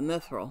hoping for the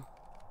mithril.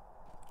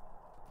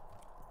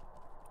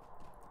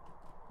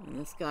 And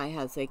this guy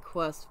has a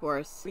quest for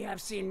us. We have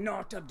seen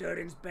naught of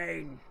Durin's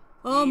bane.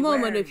 A Be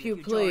moment, wary if you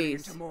journey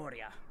please. into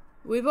Moria.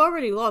 We've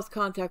already lost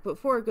contact with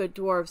 4 good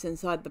dwarves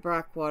inside the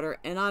Brackwater,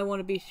 and I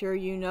want to be sure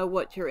you know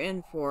what you're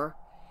in for,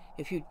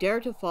 if you dare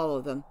to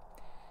follow them.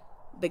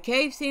 The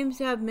cave seems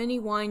to have many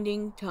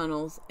winding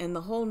tunnels, and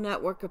the whole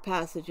network of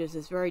passages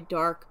is very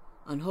dark,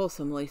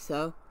 unwholesomely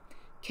so.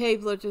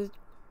 Cave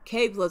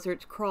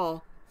lizards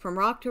crawl from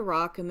rock to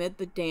rock amid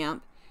the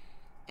damp,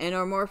 and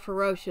are more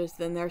ferocious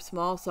than their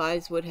small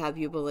size would have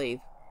you believe.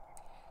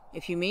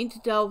 If you mean to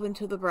delve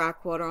into the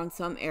Brackwater on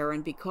some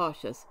errand, be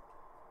cautious.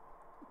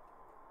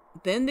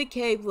 Then the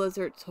cave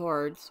lizards'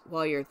 hordes,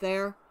 while you're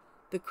there,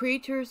 the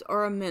creatures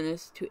are a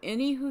menace to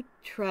any who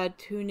tread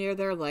too near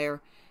their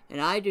lair,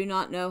 and I do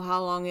not know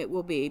how long it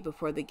will be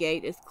before the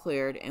gate is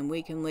cleared and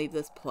we can leave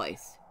this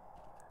place.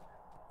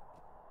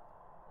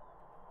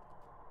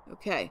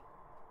 Okay.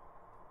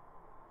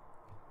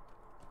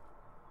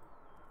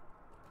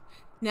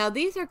 Now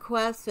these are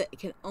quests that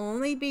can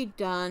only be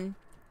done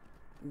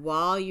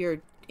while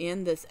you're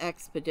in this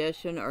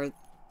expedition or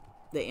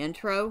the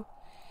intro.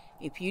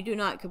 If you do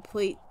not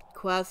complete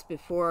quests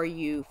before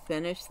you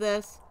finish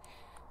this,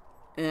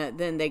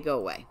 then they go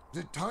away.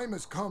 The time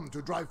has come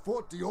to drive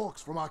forth the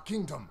orcs from our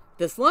kingdom.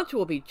 This lunch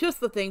will be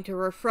just the thing to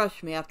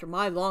refresh me after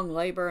my long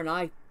labor, and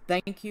I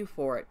thank you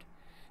for it.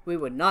 We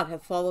would not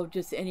have followed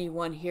just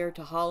anyone here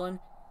to Holland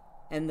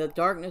and the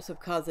darkness of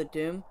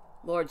Khazad-dum.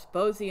 Lords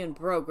Bosie and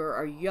Broger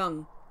are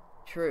young,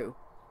 true,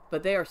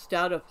 but they are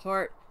stout of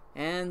heart,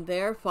 and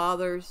their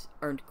fathers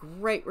earned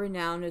great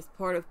renown as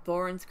part of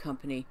Thorin's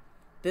company.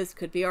 This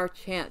could be our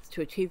chance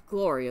to achieve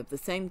glory of the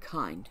same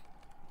kind.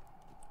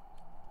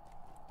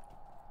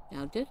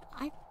 Now, did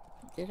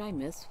I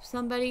miss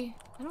somebody?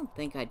 I don't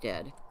think I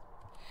did.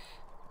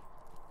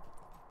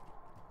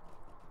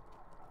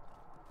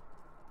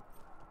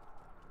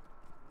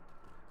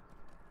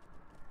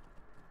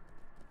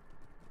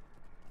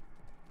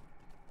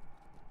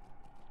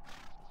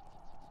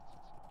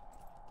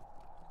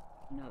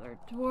 Another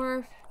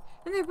dwarf.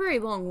 And they're very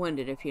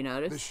long-winded, if you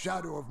notice. The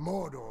shadow of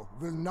Mordor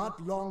will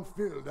not long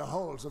fill the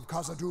halls of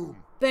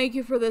Khazad-dum. Thank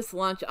you for this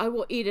lunch. I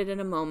will eat it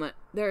in a moment.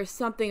 There is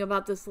something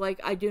about this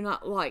lake I do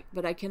not like,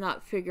 but I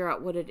cannot figure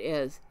out what it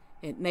is.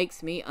 It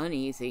makes me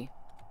uneasy.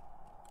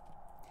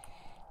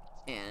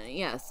 And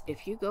yes,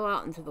 if you go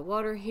out into the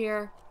water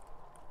here...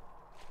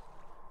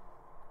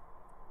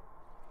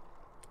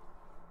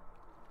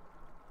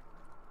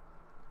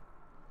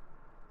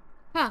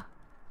 Huh.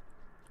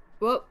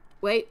 Whoa,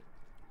 wait.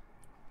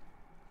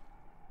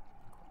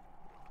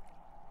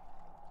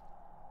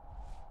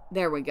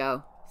 There we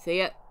go.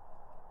 See it?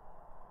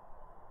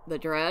 The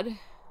dread.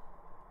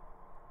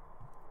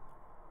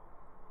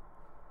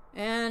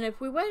 And if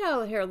we wait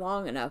out here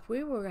long enough,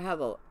 we will have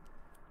a...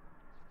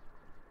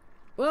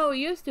 Well, it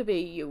used to be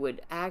you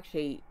could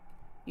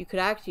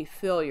actually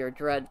fill your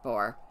dread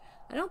bar.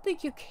 I don't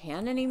think you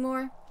can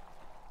anymore.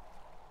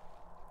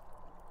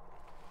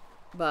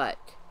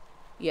 But,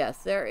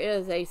 yes, there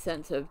is a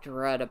sense of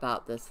dread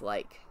about this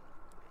lake.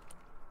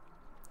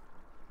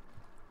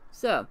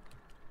 So,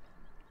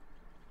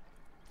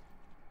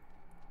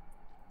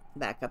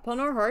 back up on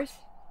our horse.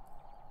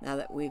 Now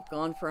that we've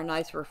gone for a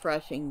nice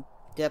refreshing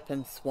dip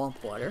in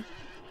swamp water.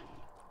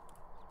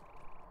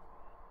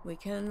 We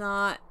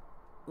cannot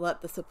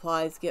let the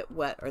supplies get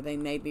wet or they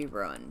may be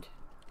ruined.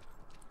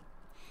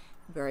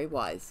 Very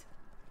wise.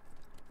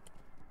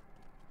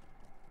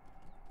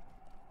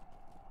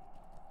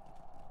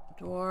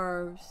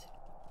 Dwarves.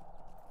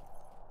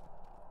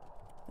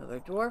 Another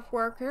dwarf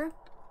worker.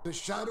 The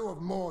shadow of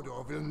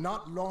Mordor will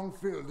not long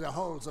fill the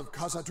halls of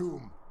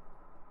Khazad-dum.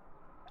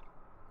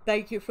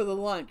 Thank you for the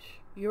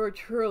lunch. You are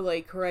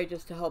truly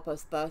courageous to help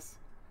us thus.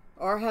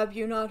 Or have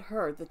you not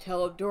heard the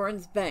tale of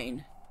Doran's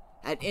Bane?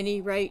 At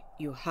any rate,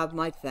 you have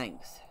my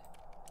thanks.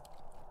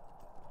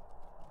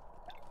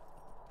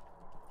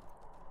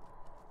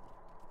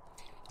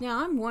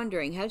 Now, I'm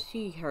wondering, has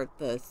she heard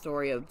the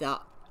story of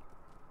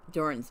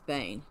Doran's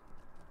Bane?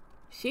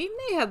 She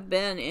may have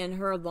been in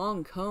her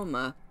long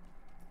coma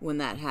when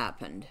that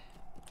happened.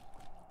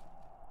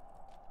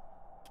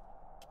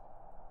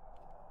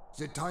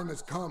 The time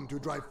has come to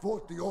drive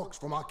forth the orcs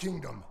from our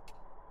kingdom.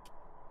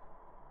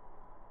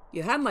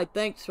 You have my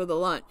thanks for the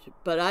lunch,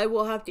 but I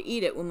will have to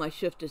eat it when my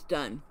shift is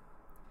done.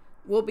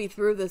 We'll be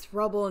through this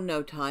rubble in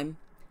no time.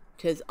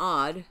 'Tis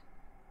odd,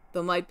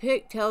 though my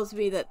pick tells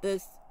me that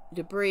this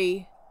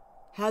debris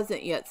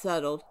hasn't yet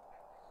settled.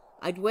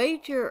 I'd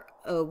wager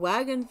a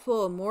wagon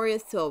full of Moria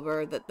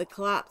silver that the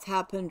collapse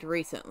happened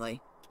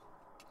recently.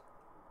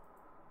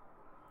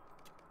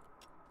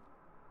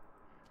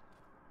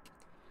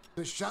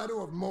 The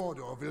shadow of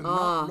Mordor will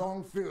not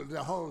long fill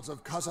the halls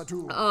of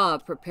Khazad-dum.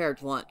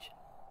 Prepared lunch.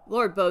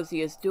 Lord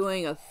Bosey is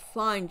doing a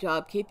fine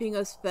job keeping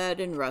us fed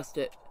and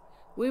rested.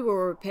 We will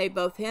repay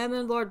both him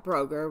and Lord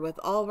Broger with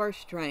all of our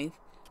strength,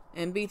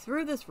 and be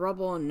through this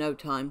rubble in no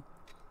time.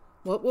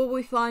 What will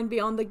we find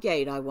beyond the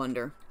gate, I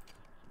wonder?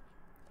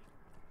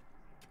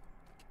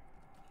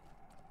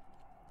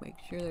 Make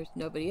sure there's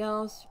nobody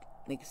else,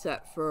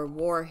 except for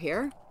War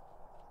here.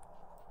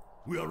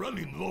 We are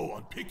running low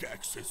on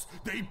pickaxes.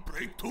 They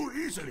break too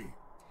easily.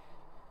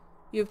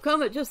 You've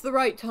come at just the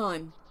right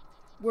time.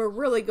 We're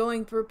really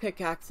going through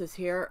pickaxes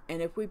here,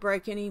 and if we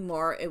break any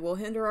more, it will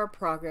hinder our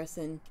progress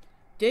in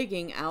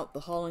digging out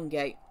the Holland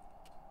Gate.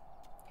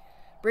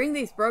 Bring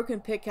these broken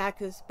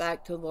pickaxes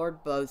back to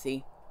Lord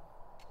Bosey,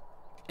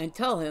 and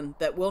tell him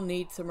that we'll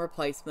need some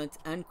replacements,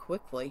 and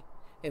quickly,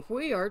 if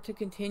we are to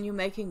continue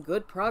making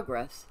good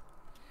progress.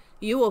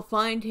 You will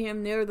find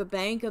him near the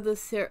bank of the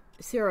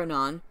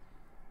Siranon,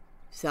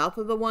 south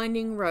of the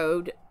winding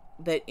road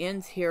that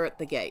ends here at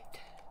the gate.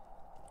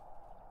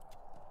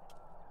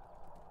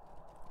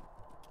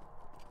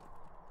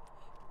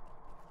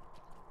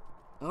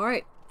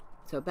 Alright,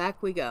 so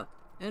back we go.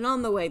 And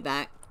on the way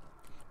back,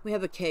 we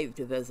have a cave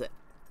to visit.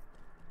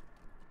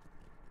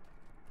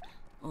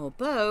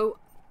 Although,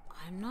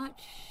 I'm not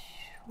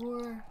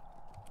sure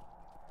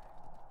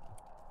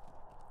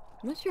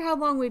how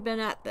long we've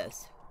been at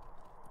this.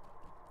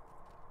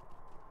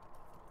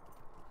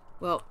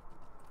 Well,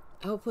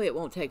 hopefully it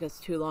won't take us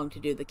too long to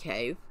do the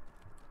cave.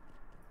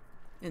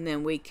 And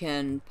then we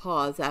can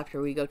pause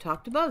after we go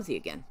talk to Bosey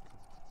again.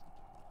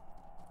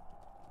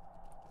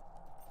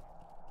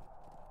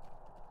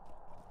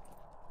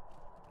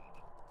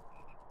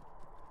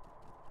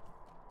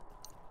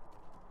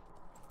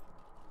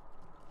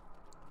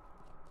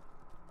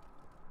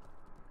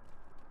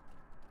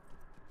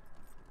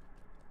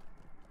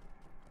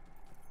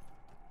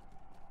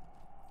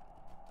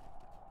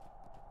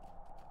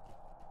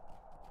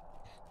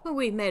 Well,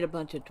 we made a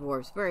bunch of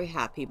dwarves very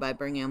happy by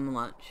bringing them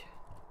lunch.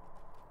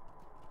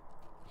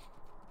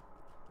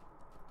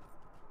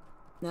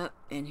 Nope,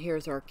 and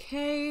here's our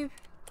cave.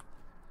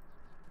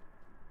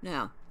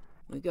 Now,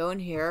 we go in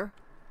here.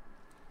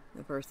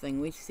 The first thing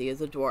we see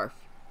is a dwarf.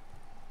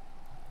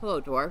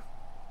 Hello, dwarf.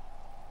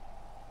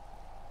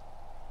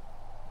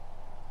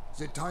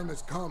 The time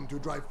has come to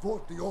drive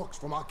forth the orcs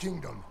from our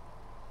kingdom.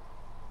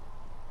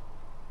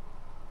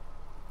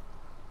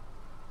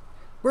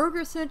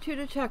 Broger sent you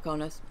to check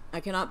on us. I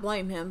cannot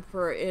blame him,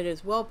 for it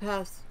is well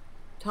past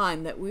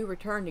time that we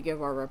return to give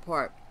our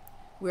report.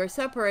 We are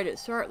separated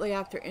shortly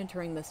after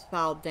entering this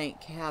foul, dank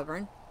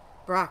cavern.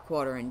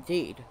 Brackwater,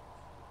 indeed.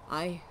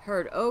 I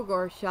heard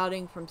Ogor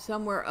shouting from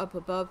somewhere up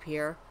above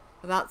here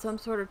about some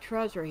sort of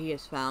treasure he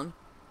has found,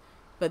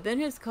 but then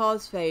his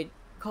calls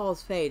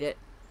faded,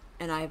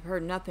 and I have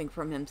heard nothing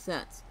from him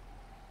since.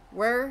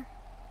 Where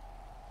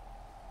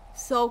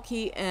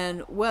Sulky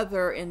and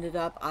Weather ended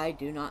up, I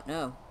do not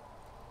know.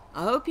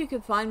 I hope you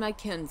can find my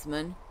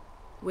kinsman.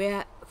 We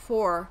have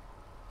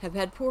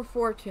had poor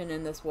fortune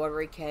in this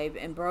watery cave,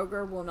 and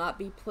Broger will not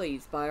be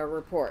pleased by our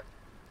report.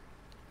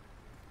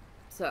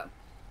 So,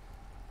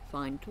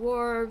 find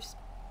dwarves.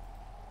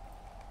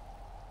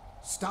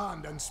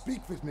 Stand and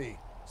speak with me.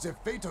 The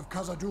fate of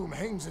Khazad-dum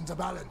hangs in the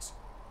balance.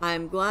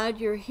 I'm glad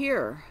you're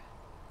here.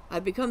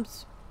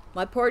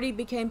 My party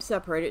became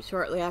separated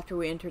shortly after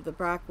we entered the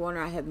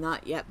Blackwater. I have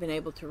not yet been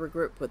able to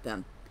regroup with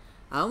them.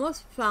 I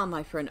almost found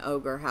my friend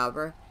Ogre,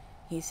 however.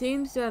 He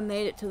seems to have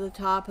made it to the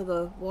top of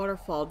the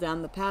waterfall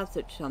down the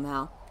passage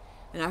somehow,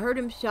 and I heard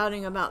him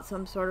shouting about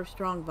some sort of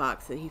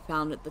strongbox that he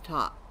found at the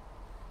top.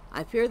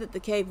 I fear that the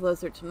cave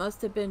lizards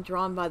must have been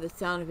drawn by the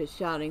sound of his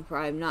shouting, for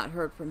I have not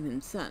heard from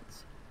him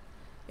since.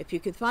 If you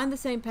could find the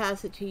same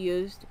passage he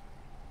used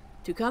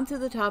to come to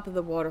the top of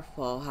the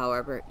waterfall,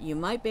 however, you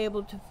might be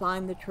able to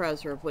find the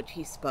treasure of which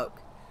he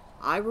spoke.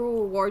 I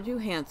will reward you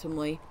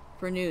handsomely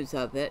for news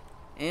of it,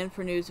 and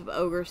for news of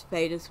Ogre's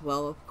fate as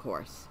well, of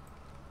course.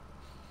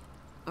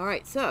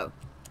 Alright, so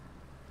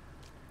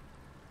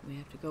we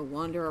have to go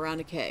wander around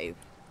a cave.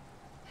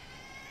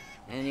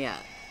 And yeah.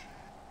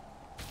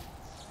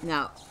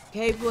 Now,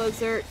 cave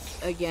lizards,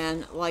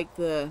 again, like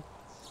the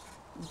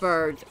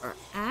birds, are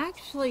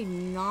actually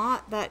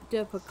not that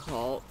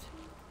difficult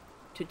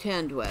to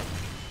tend with.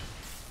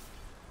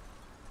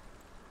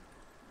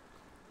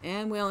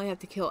 And we only have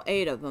to kill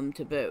 8 of them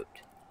to boot.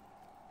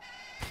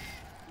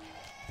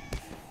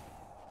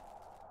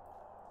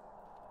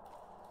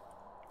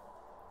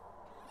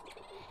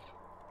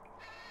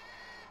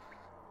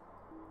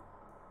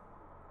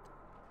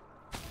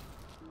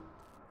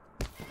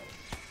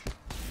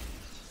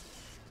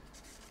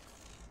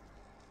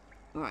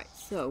 Alright,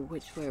 so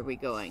which way are we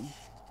going?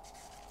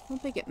 I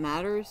don't think it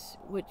matters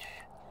which...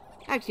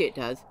 Actually it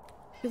does,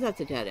 because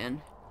that's a dead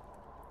end.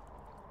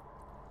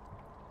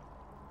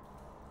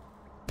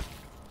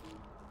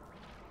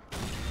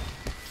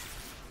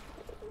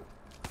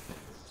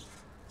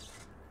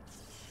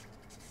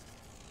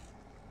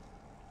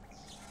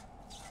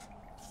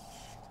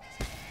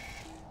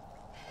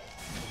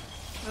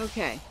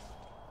 Okay.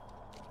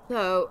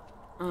 So,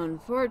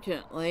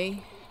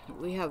 unfortunately,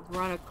 we have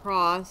run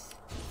across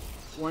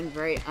one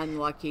very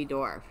unlucky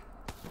dwarf.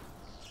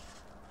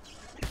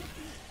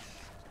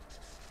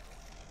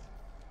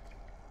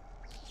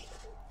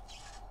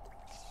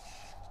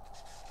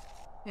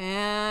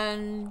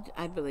 And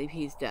I believe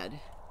he's dead.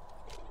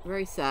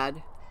 Very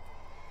sad.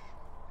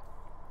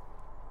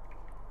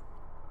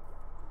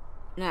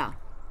 Now,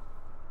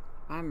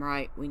 if I'm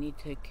right, we need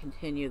to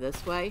continue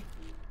this way.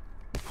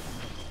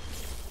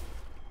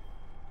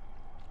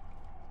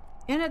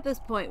 And at this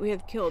point, we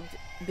have killed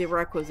the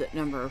requisite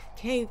number of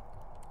cave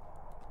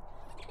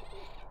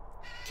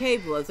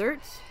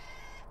lizards,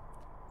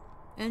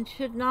 and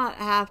should not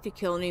have to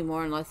kill any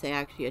more unless they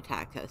actually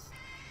attack us,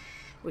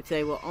 which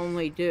they will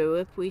only do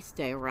if we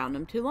stay around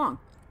them too long.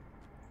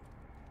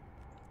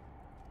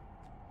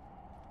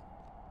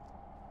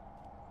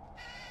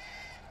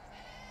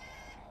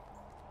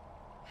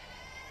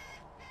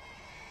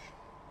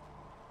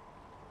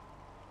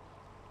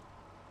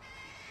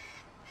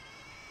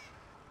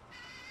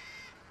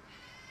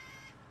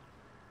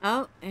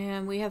 Oh,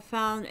 and we have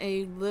found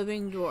a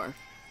living dwarf.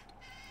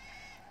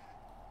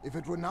 If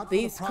it were not for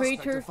the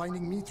prospect of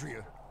finding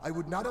Mithril, I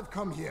would not have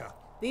come here.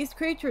 These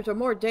creatures are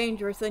more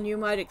dangerous than you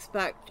might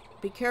expect.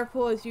 Be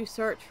careful as you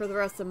search for the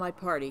rest of my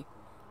party.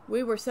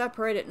 We were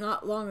separated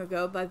not long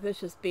ago by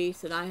vicious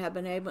beasts, and I have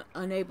been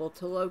unable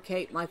to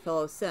locate my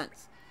fellow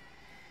since.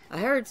 I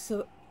heard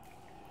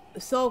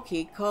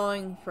Sulky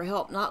calling for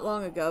help not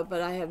long ago,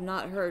 but I have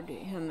not heard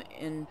him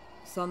in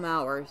some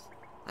hours.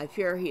 I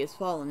fear he has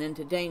fallen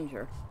into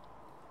danger.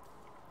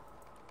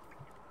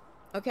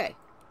 Okay.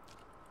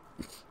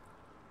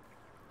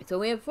 So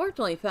we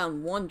unfortunately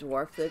found one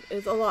dwarf that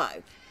is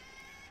alive.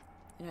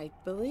 And I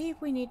believe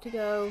we need to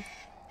go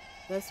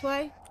this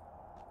way.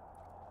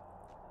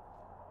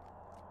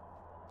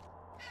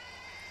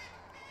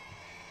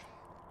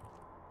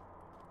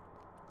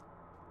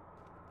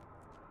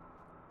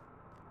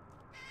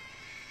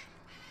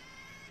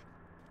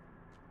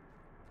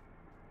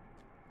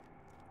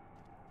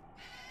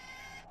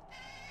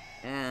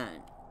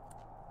 And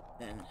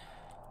then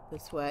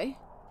this way.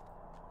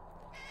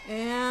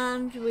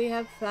 And we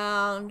have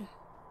found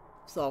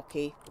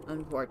Sulky,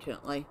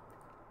 unfortunately.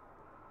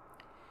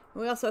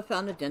 We also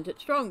found a dented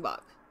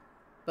strongbox,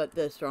 but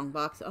the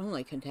strongbox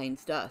only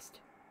contains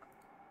dust.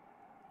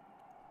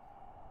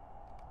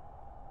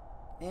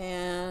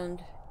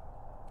 And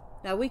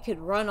now we could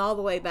run all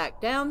the way back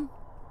down,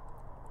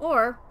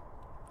 or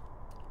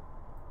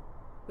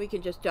we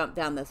can just jump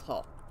down this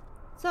hole.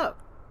 So,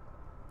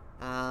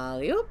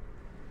 alley-oop.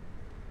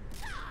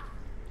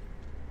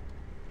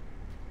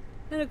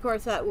 And of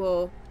course that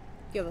will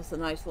give us a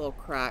nice little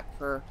crack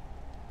for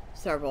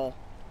several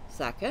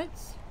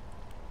seconds.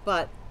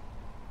 But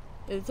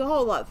it's a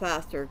whole lot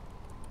faster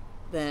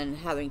than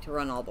having to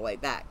run all the way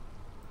back.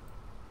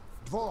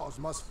 Dwarves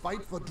must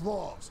fight for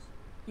dwarves.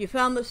 You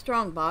found the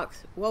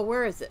strongbox. Well,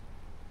 where is it?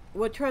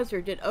 What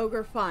treasure did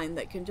Ogre find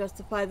that can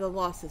justify the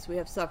losses we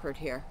have suffered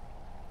here?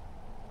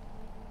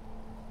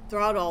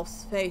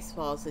 Thraldolf's face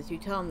falls as you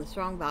tell him the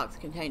strongbox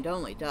contained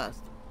only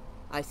dust.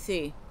 I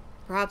see.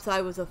 Perhaps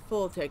I was a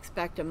fool to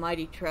expect a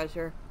mighty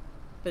treasure,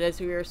 but as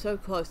we were so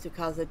close to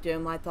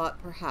Khazad-dum, I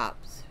thought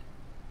perhaps.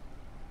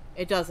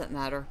 It doesn't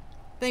matter.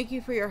 Thank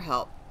you for your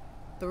help.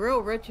 The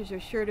real riches are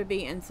sure to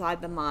be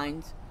inside the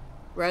mines,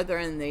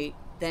 rather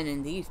than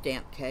in these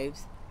damp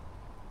caves.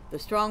 The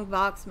strong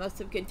box must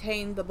have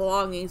contained the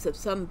belongings of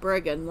some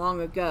brigand long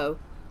ago,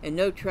 and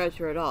no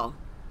treasure at all.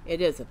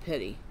 It is a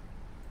pity.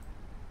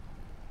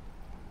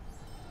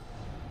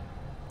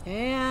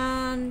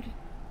 And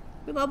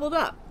we leveled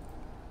up.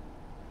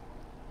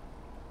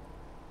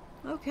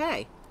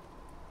 Okay.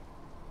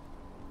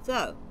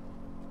 So,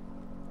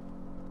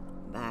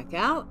 back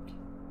out.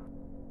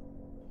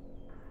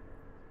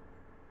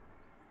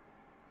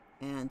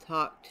 And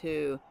talk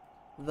to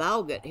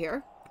Valgut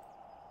here.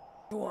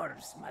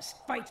 Dwarves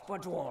must fight for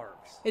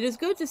dwarves. It is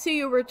good to see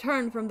you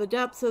return from the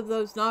depths of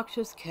those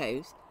noxious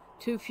caves.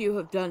 Too few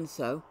have done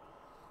so.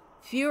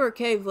 Fewer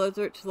cave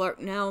lizards lurk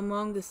now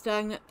among the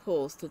stagnant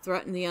pools to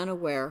threaten the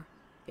unaware,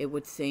 it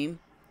would seem.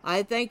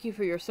 I thank you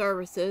for your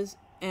services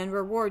and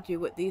reward you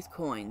with these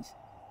coins.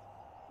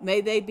 May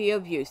they be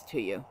of use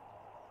to you.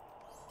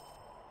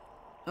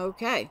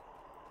 Okay.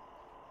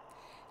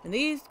 And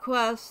these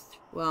quests,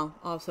 well,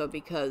 also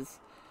because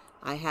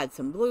I had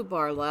some blue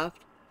bar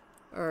left,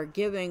 are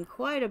giving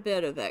quite a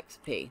bit of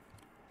XP.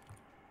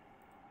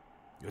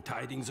 Your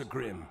tidings are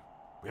grim.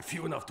 We're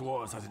few enough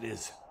dwarves as it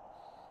is.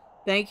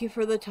 Thank you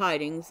for the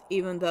tidings,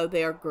 even though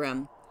they are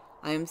grim.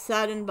 I am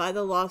saddened by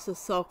the loss of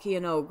Sulky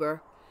and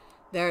Ogre.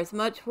 There is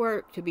much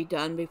work to be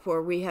done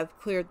before we have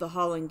cleared the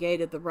hall and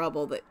gate of the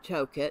rubble that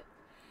choke it,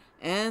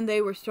 and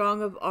they were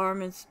strong of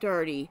arm and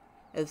sturdy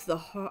as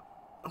the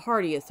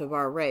hardiest of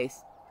our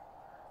race.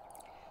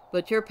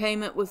 But your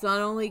payment was not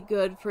only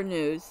good for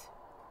news,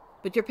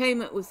 and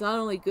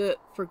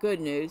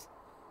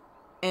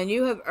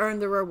you have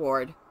earned the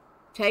reward.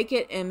 Take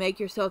it and make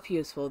yourself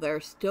useful. There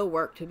is still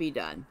work to be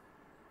done.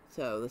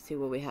 So let's see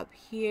what we have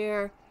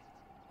here.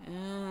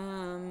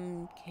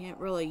 Can't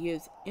really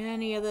use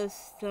any of this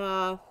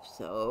stuff,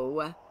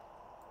 so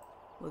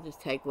we'll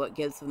just take what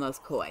gives the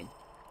most coin.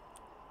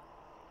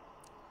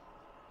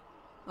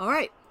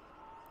 Alright,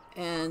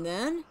 and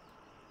then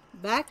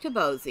back to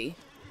Bozy.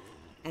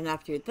 And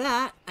after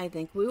that, I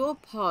think we will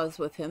pause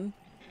with him.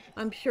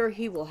 I'm sure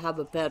he will have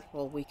a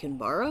bedroll we can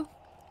borrow.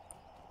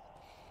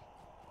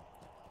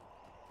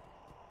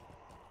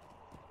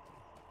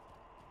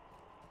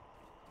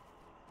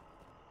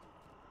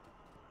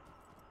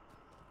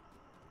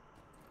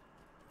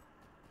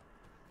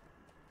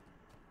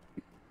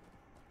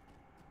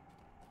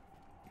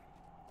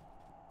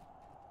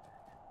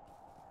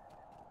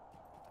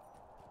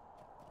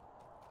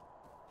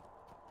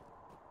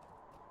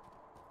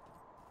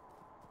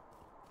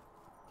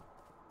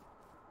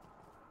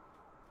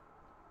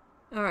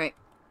 Alright.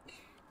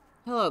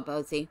 Hello,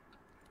 Bozy.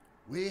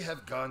 We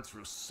have gone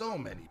through so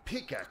many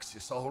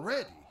pickaxes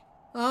already.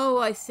 Oh,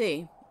 I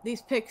see.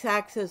 These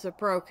pickaxes are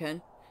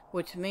broken,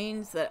 which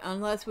means that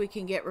unless we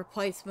can get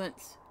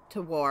replacements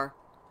to war,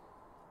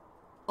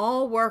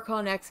 all work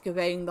on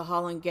excavating the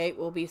hall and gate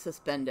will be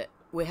suspended.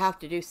 We have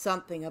to do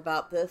something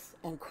about this,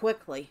 and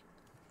quickly.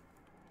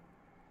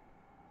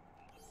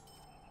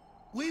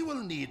 We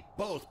will need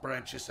both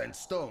branches and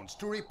stones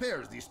to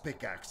repair these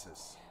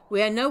pickaxes. We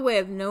had no way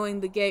of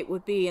knowing the gate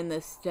would be in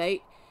this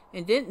state,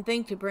 and didn't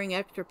think to bring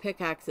extra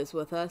pickaxes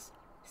with us.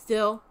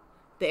 Still,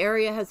 the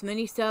area has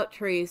many stout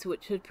trees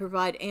which should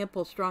provide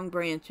ample strong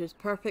branches,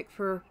 perfect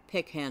for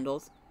pick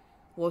handles.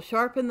 We'll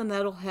sharpen the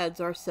metal heads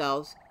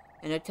ourselves,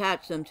 and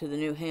attach them to the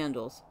new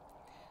handles.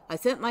 I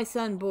sent my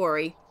son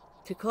Bori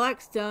to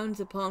collect stones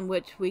upon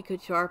which we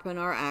could sharpen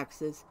our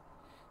axes,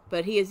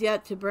 but he is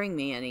yet to bring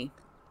me any.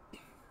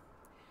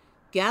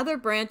 Gather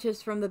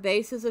branches from the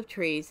bases of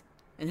trees,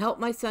 and help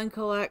my son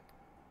collect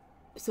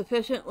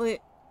sufficiently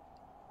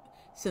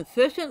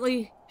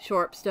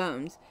sharp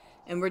stones,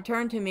 and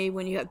return to me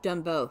when you have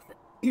done both.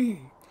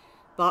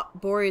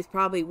 Bori is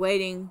probably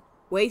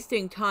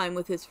wasting time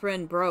with his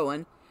friend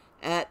Browan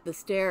at the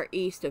stair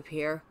east of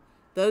here.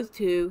 Those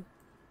two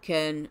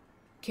can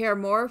care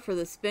more for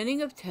the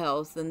spinning of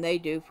tails than they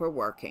do for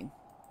working.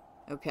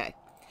 Okay.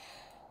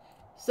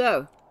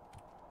 So,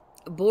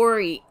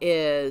 Bori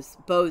is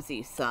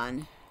Bozy's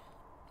son,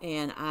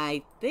 and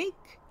I think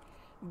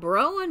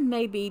Browan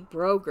may be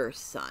Broger's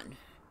son.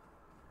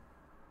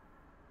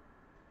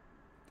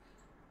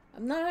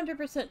 I'm not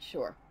 100%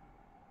 sure.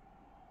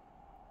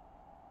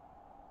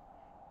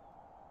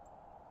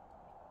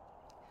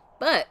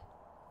 But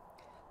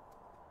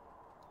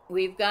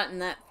we've gotten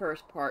that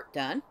first part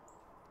done.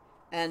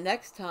 And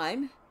next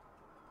time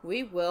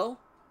we will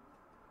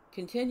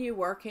continue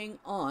working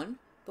on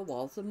the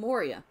Walls of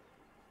Moria.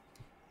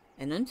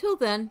 And until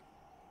then,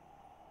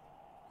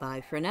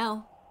 bye for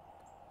now.